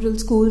with rural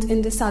schools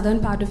in the southern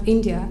part of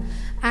India,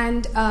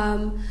 and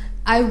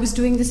I was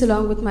doing this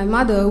along with my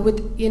mother,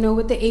 with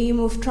the aim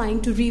of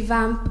trying to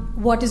revamp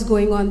what is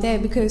going on there,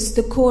 because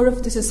the core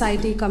of the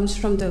society comes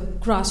from the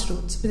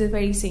grassroots, with the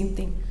very same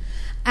thing.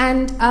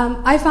 And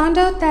I found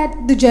out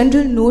that the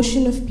general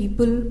notion of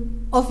people,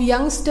 of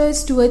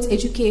youngsters towards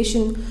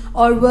education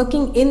or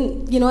working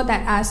in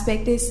that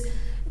aspect is,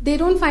 they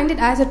don't find it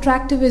as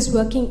attractive as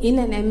working in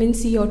an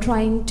MNC or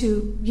trying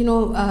to,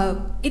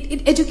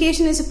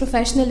 education is a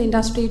professional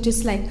industry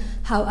just like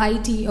how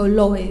IT or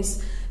law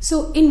is.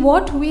 So in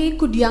what way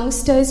could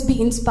youngsters be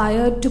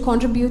inspired to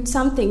contribute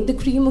something, the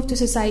cream of the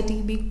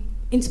society, be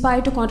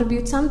inspired to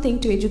contribute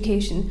something to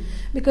education?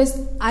 Because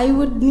I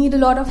would need a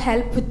lot of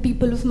help with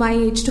people of my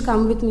age to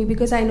come with me,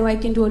 because I know I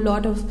can do a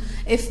lot of,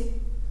 if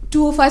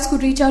 2 of us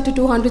could reach out to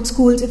 200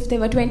 schools. If there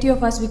were 20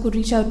 of us, we could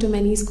reach out to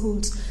many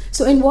schools.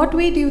 So in what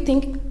way do you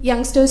think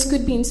youngsters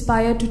could be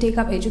inspired to take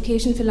up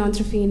education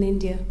philanthropy in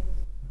India?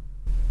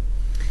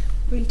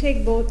 We'll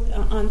take both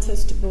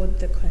answers to both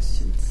the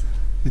questions.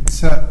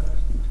 It's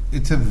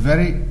a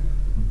very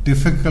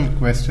difficult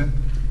question.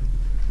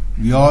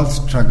 We all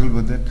struggle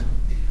with it.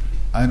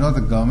 I know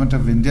the government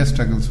of India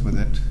struggles with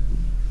it.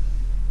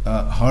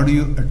 How do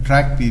you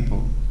attract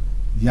people,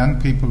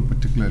 young people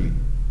particularly?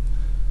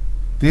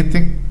 They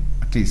think,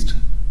 at least,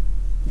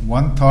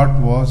 one thought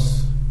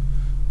was,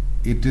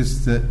 it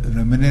is the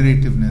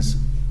remunerativeness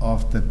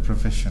of the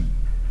profession.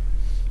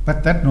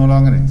 But that no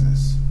longer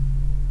exists.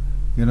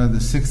 The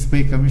 6th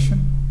Pay Commission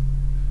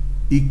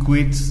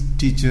equates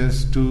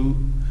teachers to,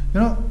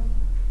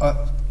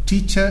 a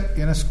teacher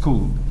in a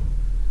school,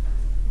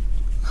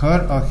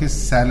 her or his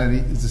salary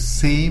is the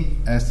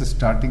same as the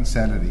starting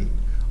salary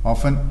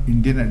of an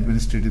Indian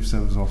Administrative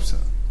Service officer.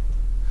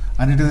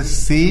 And it is the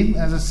same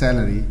as a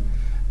salary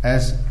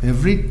as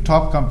every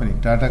top company,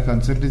 Tata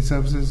Consulting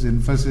Services,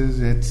 Infosys,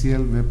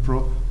 HCL,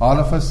 Wipro, all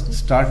of us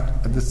start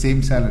at the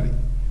same salary.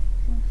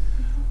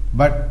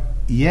 But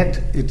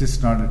yet it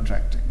is not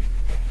attracting.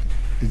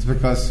 It's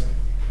because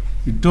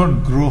you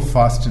don't grow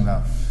fast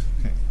enough.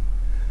 Okay.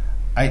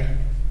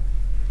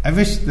 I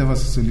wish there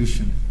was a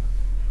solution.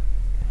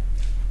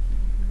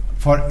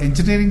 For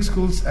engineering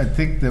schools, I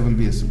think there will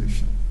be a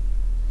solution.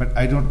 But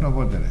I don't know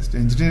about the rest.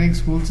 Engineering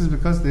schools is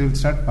because they will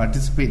start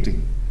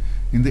participating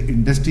in the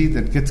industry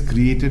that gets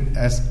created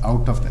as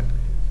out of that.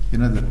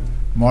 The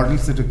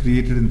models that were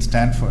created in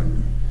Stanford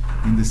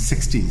in the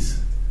 60s,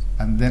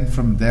 and then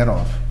from there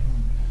off,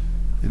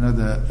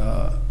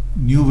 the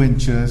new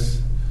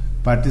ventures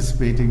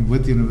participating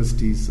with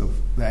universities of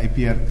the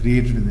IPR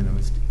created in the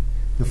university.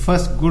 The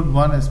first good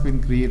one has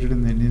been created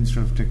in the Indian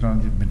Institute of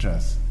Technology,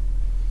 Madras.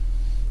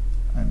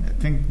 And I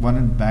think one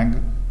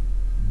in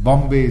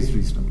Bombay is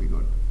reasonably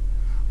good.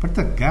 But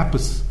the gap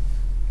is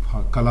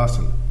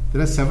colossal.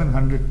 There are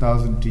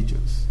 700,000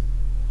 teachers.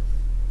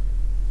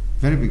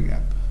 Very big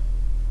gap.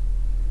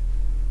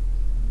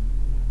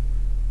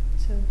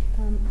 So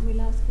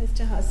we'll ask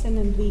Mr. Hasan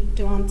and Dweep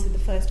to answer the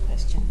first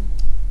question.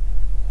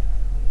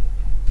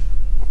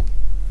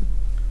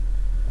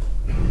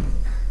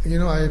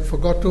 I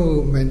forgot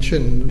to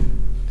mention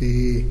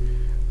the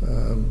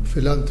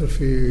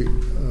philanthropy,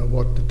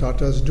 what the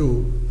Tatas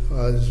do,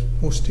 is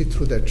mostly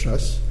through their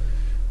trusts.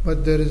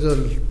 But there is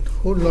a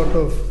whole lot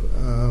of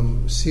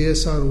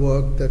CSR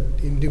work that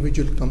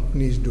individual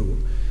companies do.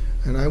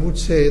 And I would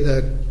say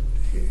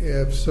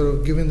that sort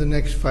of given the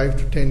next 5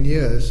 to 10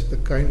 years,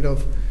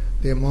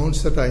 the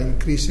amounts that are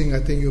increasing, I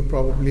think you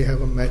probably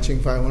have a matching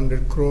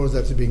 500 crores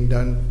that's being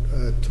done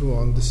through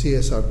on the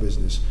CSR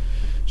business.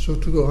 So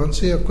to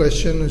answer your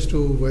question as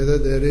to whether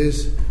there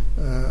is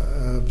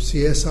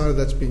CSR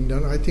that's being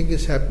done, I think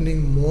it's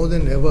happening more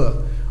than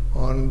ever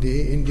on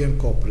the Indian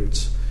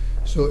corporates.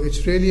 So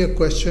it's really a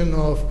question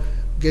of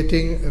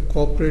getting a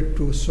corporate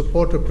to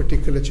support a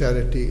particular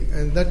charity,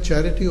 and that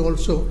charity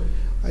also,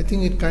 I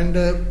think it kind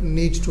of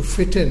needs to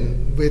fit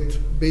in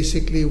with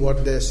basically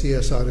what their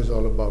CSR is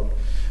all about.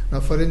 Now,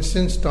 for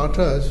instance,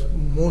 Tata's,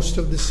 most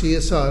of the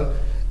CSR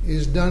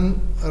is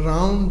done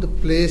around the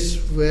place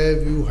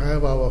where you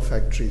have our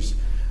factories.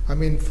 I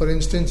mean, for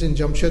instance, in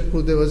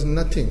Jamshedpur there was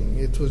nothing.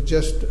 It was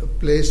just a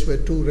place where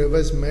two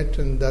rivers met,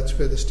 and that's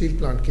where the steel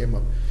plant came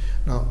up.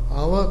 Now,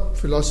 our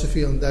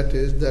philosophy on that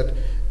is that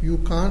you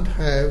can't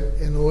have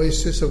an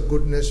oasis of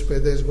goodness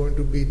where there's going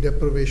to be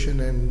deprivation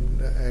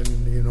and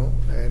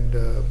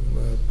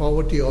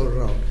poverty all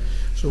around.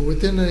 So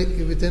within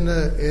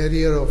an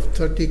area of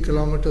 30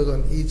 kilometers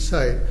on each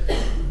side,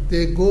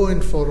 they go in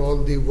for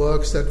all the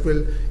works that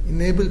will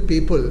enable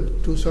people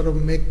to sort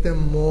of make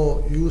them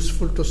more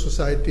useful to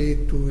society,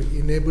 to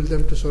enable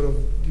them to sort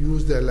of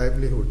use their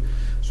livelihood.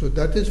 So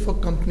that is for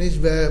companies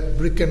where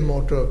brick and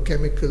mortar,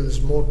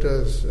 chemicals,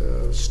 motors,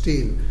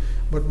 steel.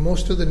 But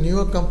most of the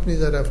newer companies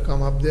that have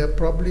come up, they are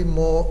probably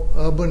more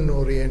urban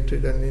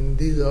oriented, and in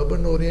these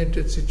urban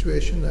oriented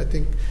situations, I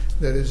think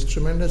there is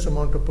tremendous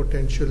amount of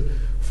potential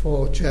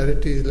for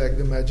charities like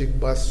the Magic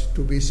Bus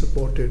to be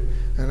supported,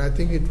 and I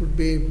think it would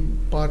be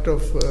part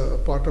of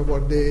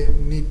what they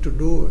need to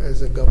do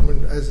as a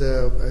government, as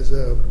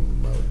a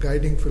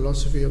guiding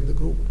philosophy of the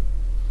group.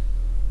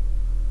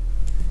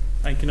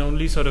 I can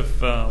only sort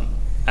of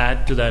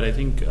add to that. I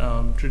think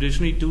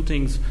traditionally two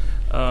things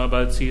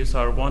about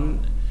CSR.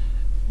 One,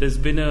 there's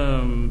been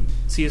a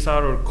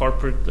CSR or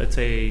corporate, let's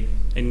say,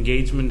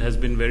 engagement has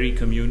been very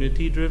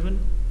community driven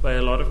by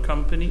a lot of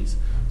companies.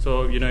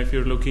 So, if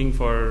you're looking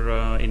for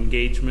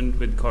engagement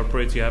with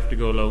corporates, you have to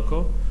go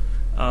local.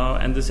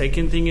 And the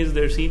second thing is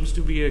there seems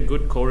to be a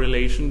good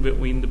correlation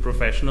between the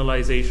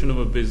professionalization of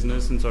a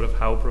business and sort of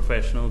how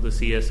professional the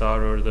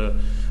CSR or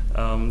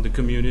the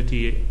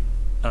community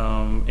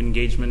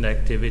engagement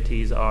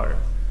activities are.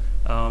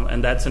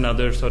 And that's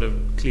another sort of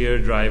clear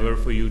driver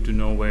for you to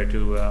know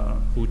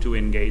who to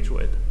engage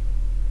with.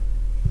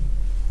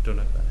 Don't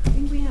know that. I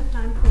think we have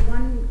time for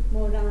one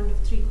more round of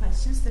 3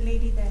 questions. The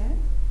lady there.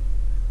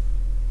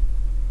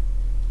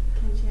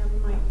 Can she have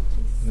a mic,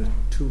 please? There are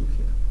 2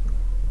 here.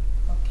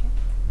 Okay.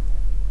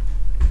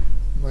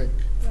 Mike,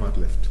 far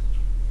left.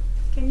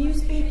 Can you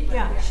speak?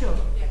 Yeah, sure.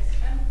 Yes.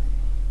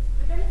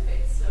 The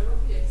benefits are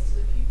obvious to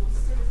the pupils.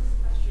 So this is a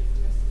question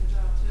from Mr.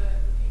 Nadar to the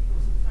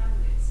pupils and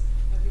families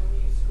of your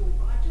new school.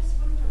 But I just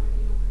wonder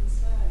whether you're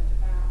concerned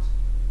about,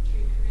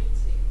 through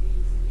creating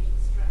these elite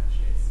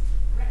structures,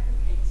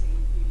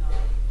 replicating, if you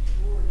like,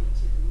 more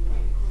elitism, more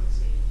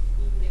inequality,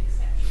 even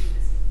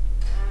exceptionalism,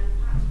 and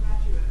perhaps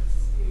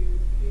graduates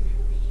whom it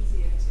will be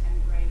easier to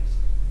emigrate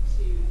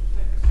to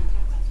focus on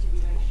capital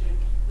accumulation,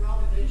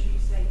 rather than, as you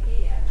say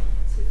here,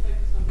 to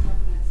focus on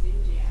governance in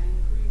India and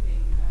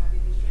improving the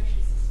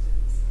administration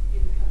systems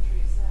in the country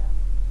itself.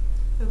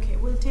 Okay,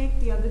 we'll take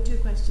the other 2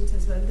 questions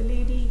as well. The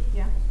lady,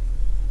 yeah.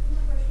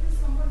 My question is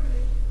somewhat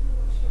related to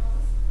what she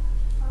asked.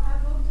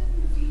 I've worked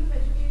in the field of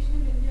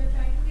education in India,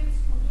 trying to get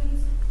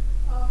students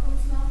from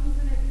slums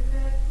and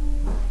everywhere to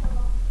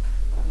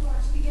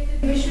actually get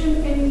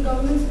admission in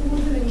government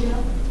schools in India.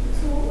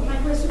 So my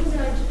question is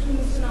directed to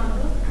Mr.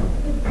 Nadar.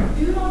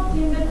 Do you not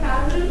think that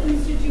parallel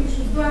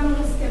institutions, though I'm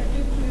not a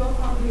skeptic to your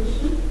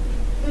foundation,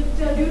 but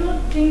do you not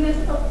think that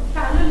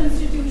parallel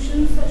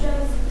institutions such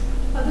as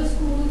other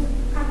schools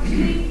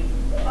actually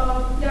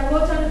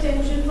divert our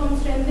attention from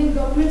strengthening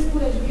government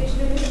school education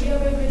in India,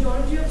 where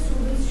majority of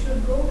students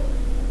should go?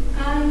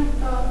 And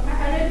I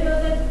read here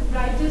that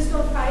brightest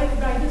of 5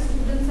 brightest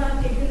students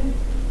are taken.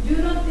 Do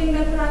you not think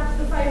that perhaps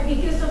the 5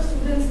 weakest of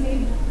students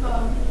need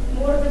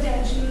more of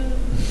attention?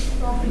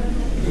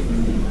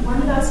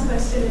 One last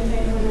question, if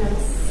anyone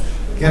else.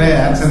 Can I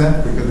answer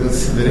that? Because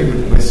that's a very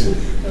good question.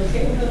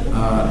 Okay.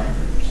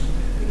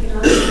 We can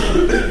ask.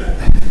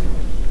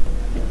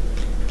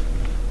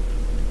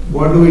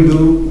 What do we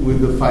do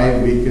with the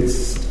 5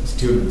 weakest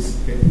students?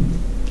 Okay.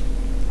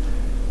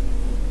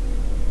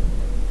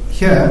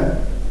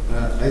 Here,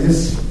 I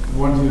just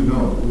want you to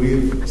know,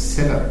 we've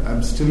set up,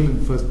 I'm still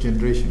in first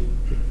generation.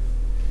 Okay.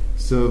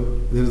 So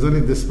there's only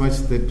this much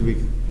that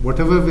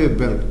whatever we've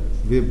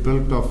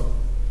built of,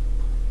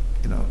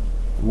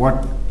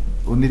 what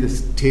only the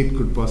state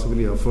could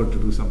possibly afford to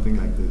do something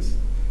like this.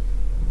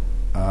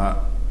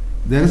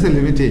 There is a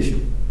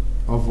limitation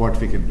of what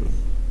we can do.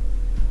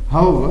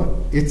 However,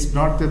 it's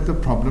not that the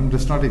problem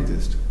does not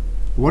exist.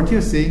 What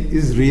you're saying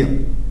is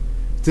real.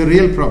 It's a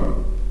real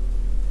problem.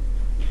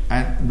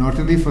 And not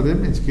only for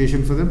them,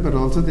 education for them, but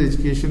also the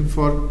education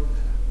for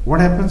what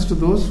happens to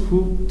those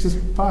who just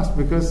pass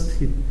because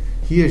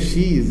he or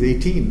she is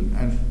 18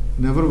 and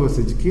never was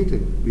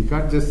educated. We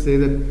can't just say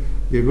that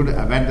we are going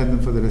to abandon them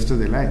for the rest of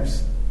their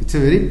lives. It's a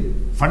very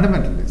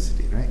fundamental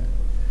necessity, right?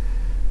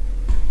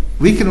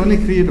 We can only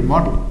create a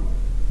model.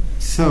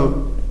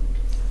 So,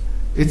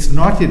 it's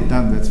not yet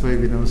done. That's why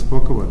we never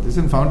spoke about this.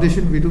 In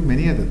foundation, we do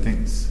many other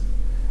things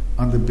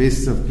on the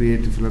basis of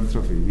creative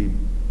philanthropy. We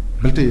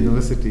built a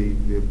university.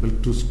 We have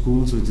built 2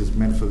 schools, which is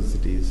meant for the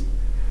cities.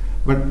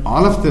 But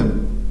all of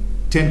them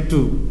tend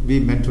to be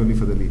meant only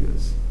for the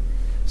leaders.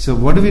 So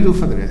what do we do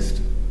for the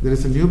rest? There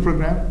is a new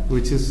program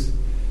which is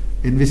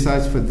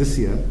envisaged for this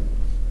year.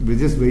 We're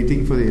just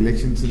waiting for the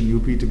elections in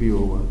UP to be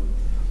over,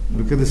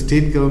 because the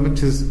state government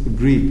has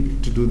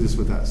agreed to do this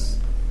with us.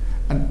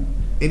 And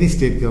any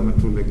state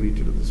government will agree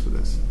to do this with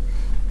us.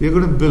 We are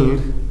going to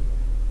build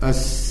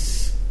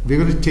we're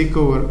going to take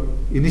over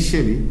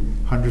initially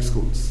 100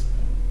 schools,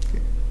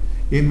 okay,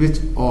 in which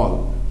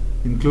all,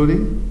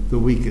 including the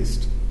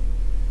weakest.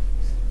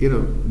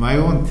 My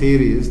own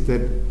theory is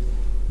that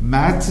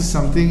maths is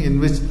something in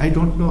which I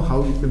don't know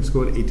how you can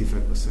score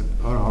 85%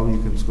 or how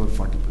you can score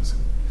 40%.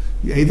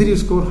 Either you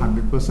score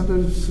 100% or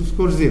you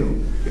score 0.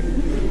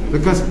 Okay?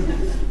 Because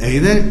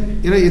either,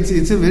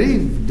 it's a very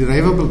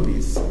derivable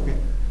piece. Okay?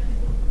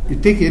 You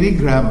take any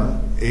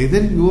grammar,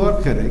 either you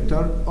are correct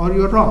or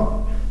you are wrong.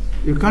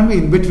 You can't be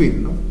in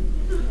between. No?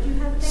 You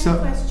have 10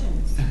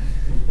 questions.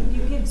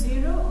 You get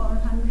 0 or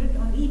 100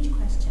 on each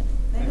question.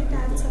 Then it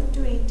adds up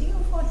to 80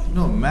 or 40.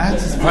 No,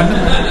 maths is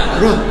fundamental.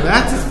 Bro,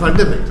 maths is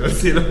fundamental.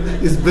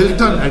 It's built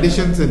on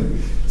additions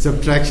and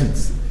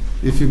subtractions.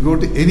 If you go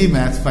to any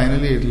maths,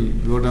 finally it will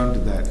go down to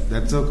that.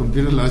 That's how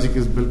computer logic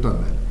is built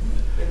on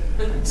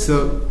that.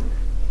 So,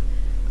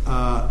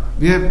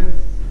 we are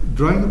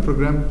drawing a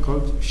program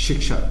called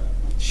Shiksha.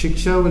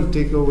 Shiksha will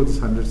take over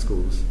these 100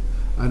 schools.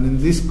 And in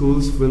these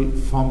schools will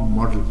form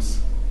models.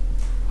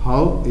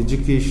 How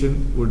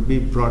education would be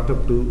brought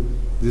up to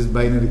this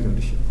binary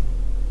condition.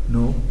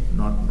 No,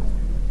 not no.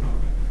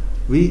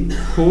 We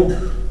hope,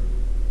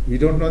 we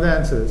don't know the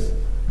answers,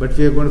 but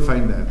we are going to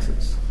find the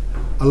answers.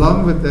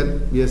 Along with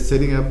that, we are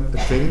setting up a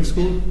training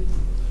school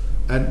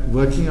and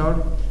working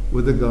out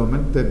with the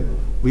government that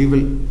we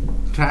will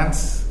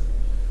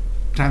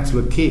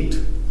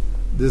translocate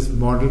this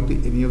model to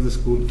any of the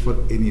schools for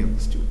any of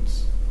the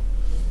students.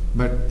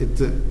 But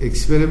it's an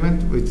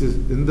experiment which is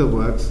in the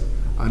works,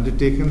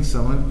 undertaken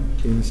someone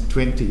in his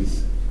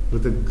 20s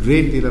with a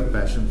great deal of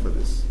passion for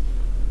this.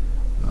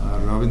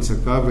 Robin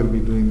Sarkar will be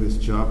doing this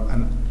job,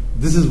 and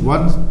this is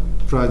one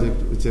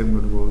project which I'm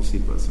going to oversee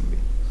personally.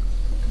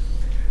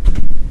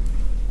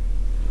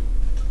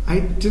 I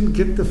didn't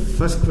get the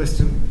first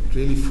question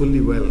really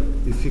fully well.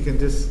 If you can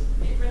just...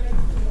 It relates to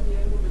what the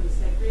other woman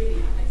said,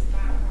 really. It's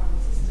about our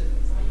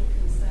systems. Are you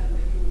concerned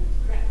that you're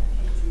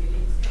replicating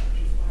elite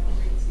structures by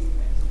creating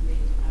effectively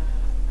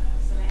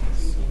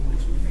selecting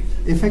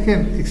people? If I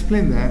can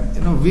explain that,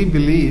 we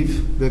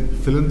believe that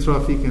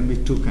philanthropy can be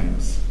two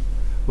kinds.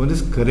 One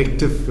is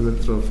corrective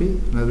philanthropy,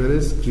 another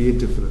is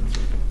creative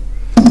philanthropy.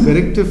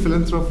 Corrective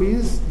philanthropy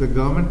is the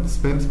government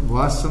spends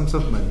vast sums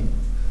of money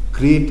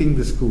creating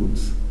the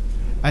schools,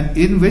 and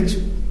in which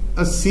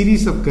a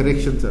series of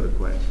corrections are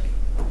required.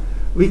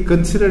 We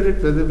considered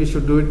it whether we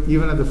should do it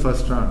even at the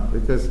first round,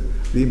 because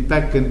the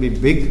impact can be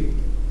big,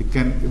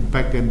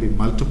 impact can be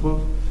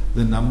multiple,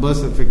 the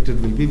numbers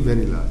affected will be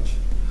very large.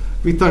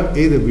 We thought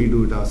either we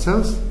do it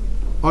ourselves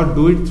or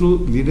do it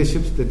through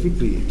leaderships that we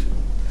create.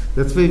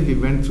 That's why we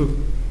went through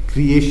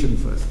creation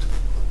first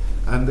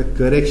and the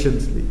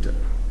corrections later.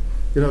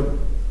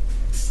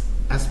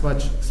 As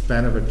much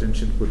span of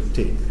attention could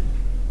take.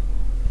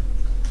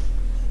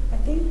 I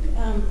think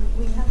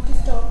we have to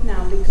stop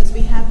now because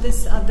we have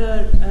this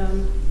other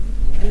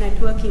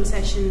networking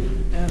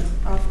session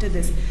after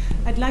this.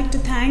 I'd like to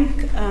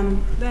thank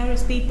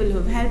various people who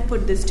have helped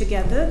put this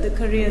together, the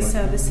Career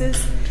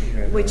Services,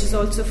 which is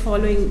also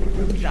following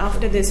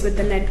after this with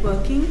the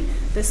networking,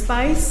 the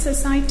Spice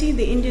Society,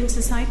 the Indian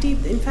Society.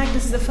 In fact,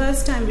 this is the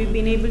first time we've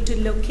been able to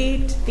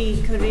locate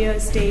the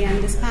Careers Day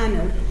and this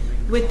panel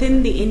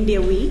within the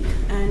India Week,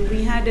 and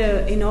we had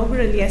an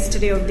inaugural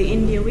yesterday of the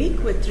India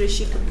Week with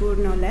Rishi Kapoor,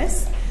 no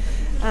less.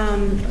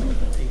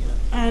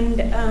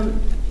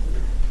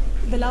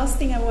 The last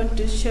thing I want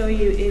to show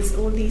you is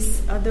all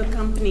these other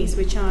companies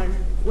which are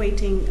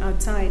waiting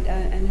outside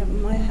and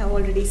have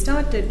already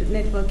started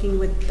networking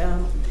with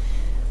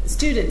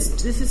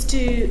students.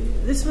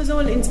 This was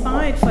all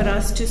inspired for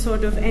us to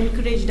sort of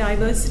encourage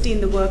diversity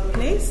in the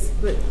workplace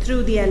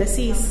through the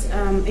LSE's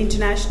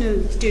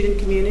international student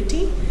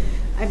community.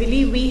 I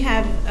believe we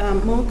have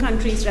more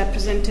countries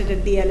represented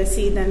at the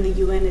LSE than the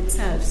UN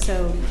itself.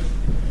 So,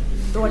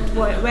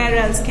 where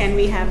else can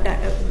we have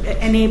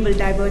enable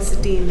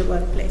diversity in the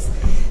workplace?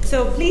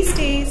 So please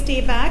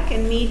stay back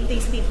and meet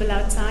these people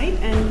outside.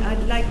 And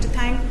I'd like to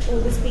thank all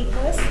the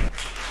speakers.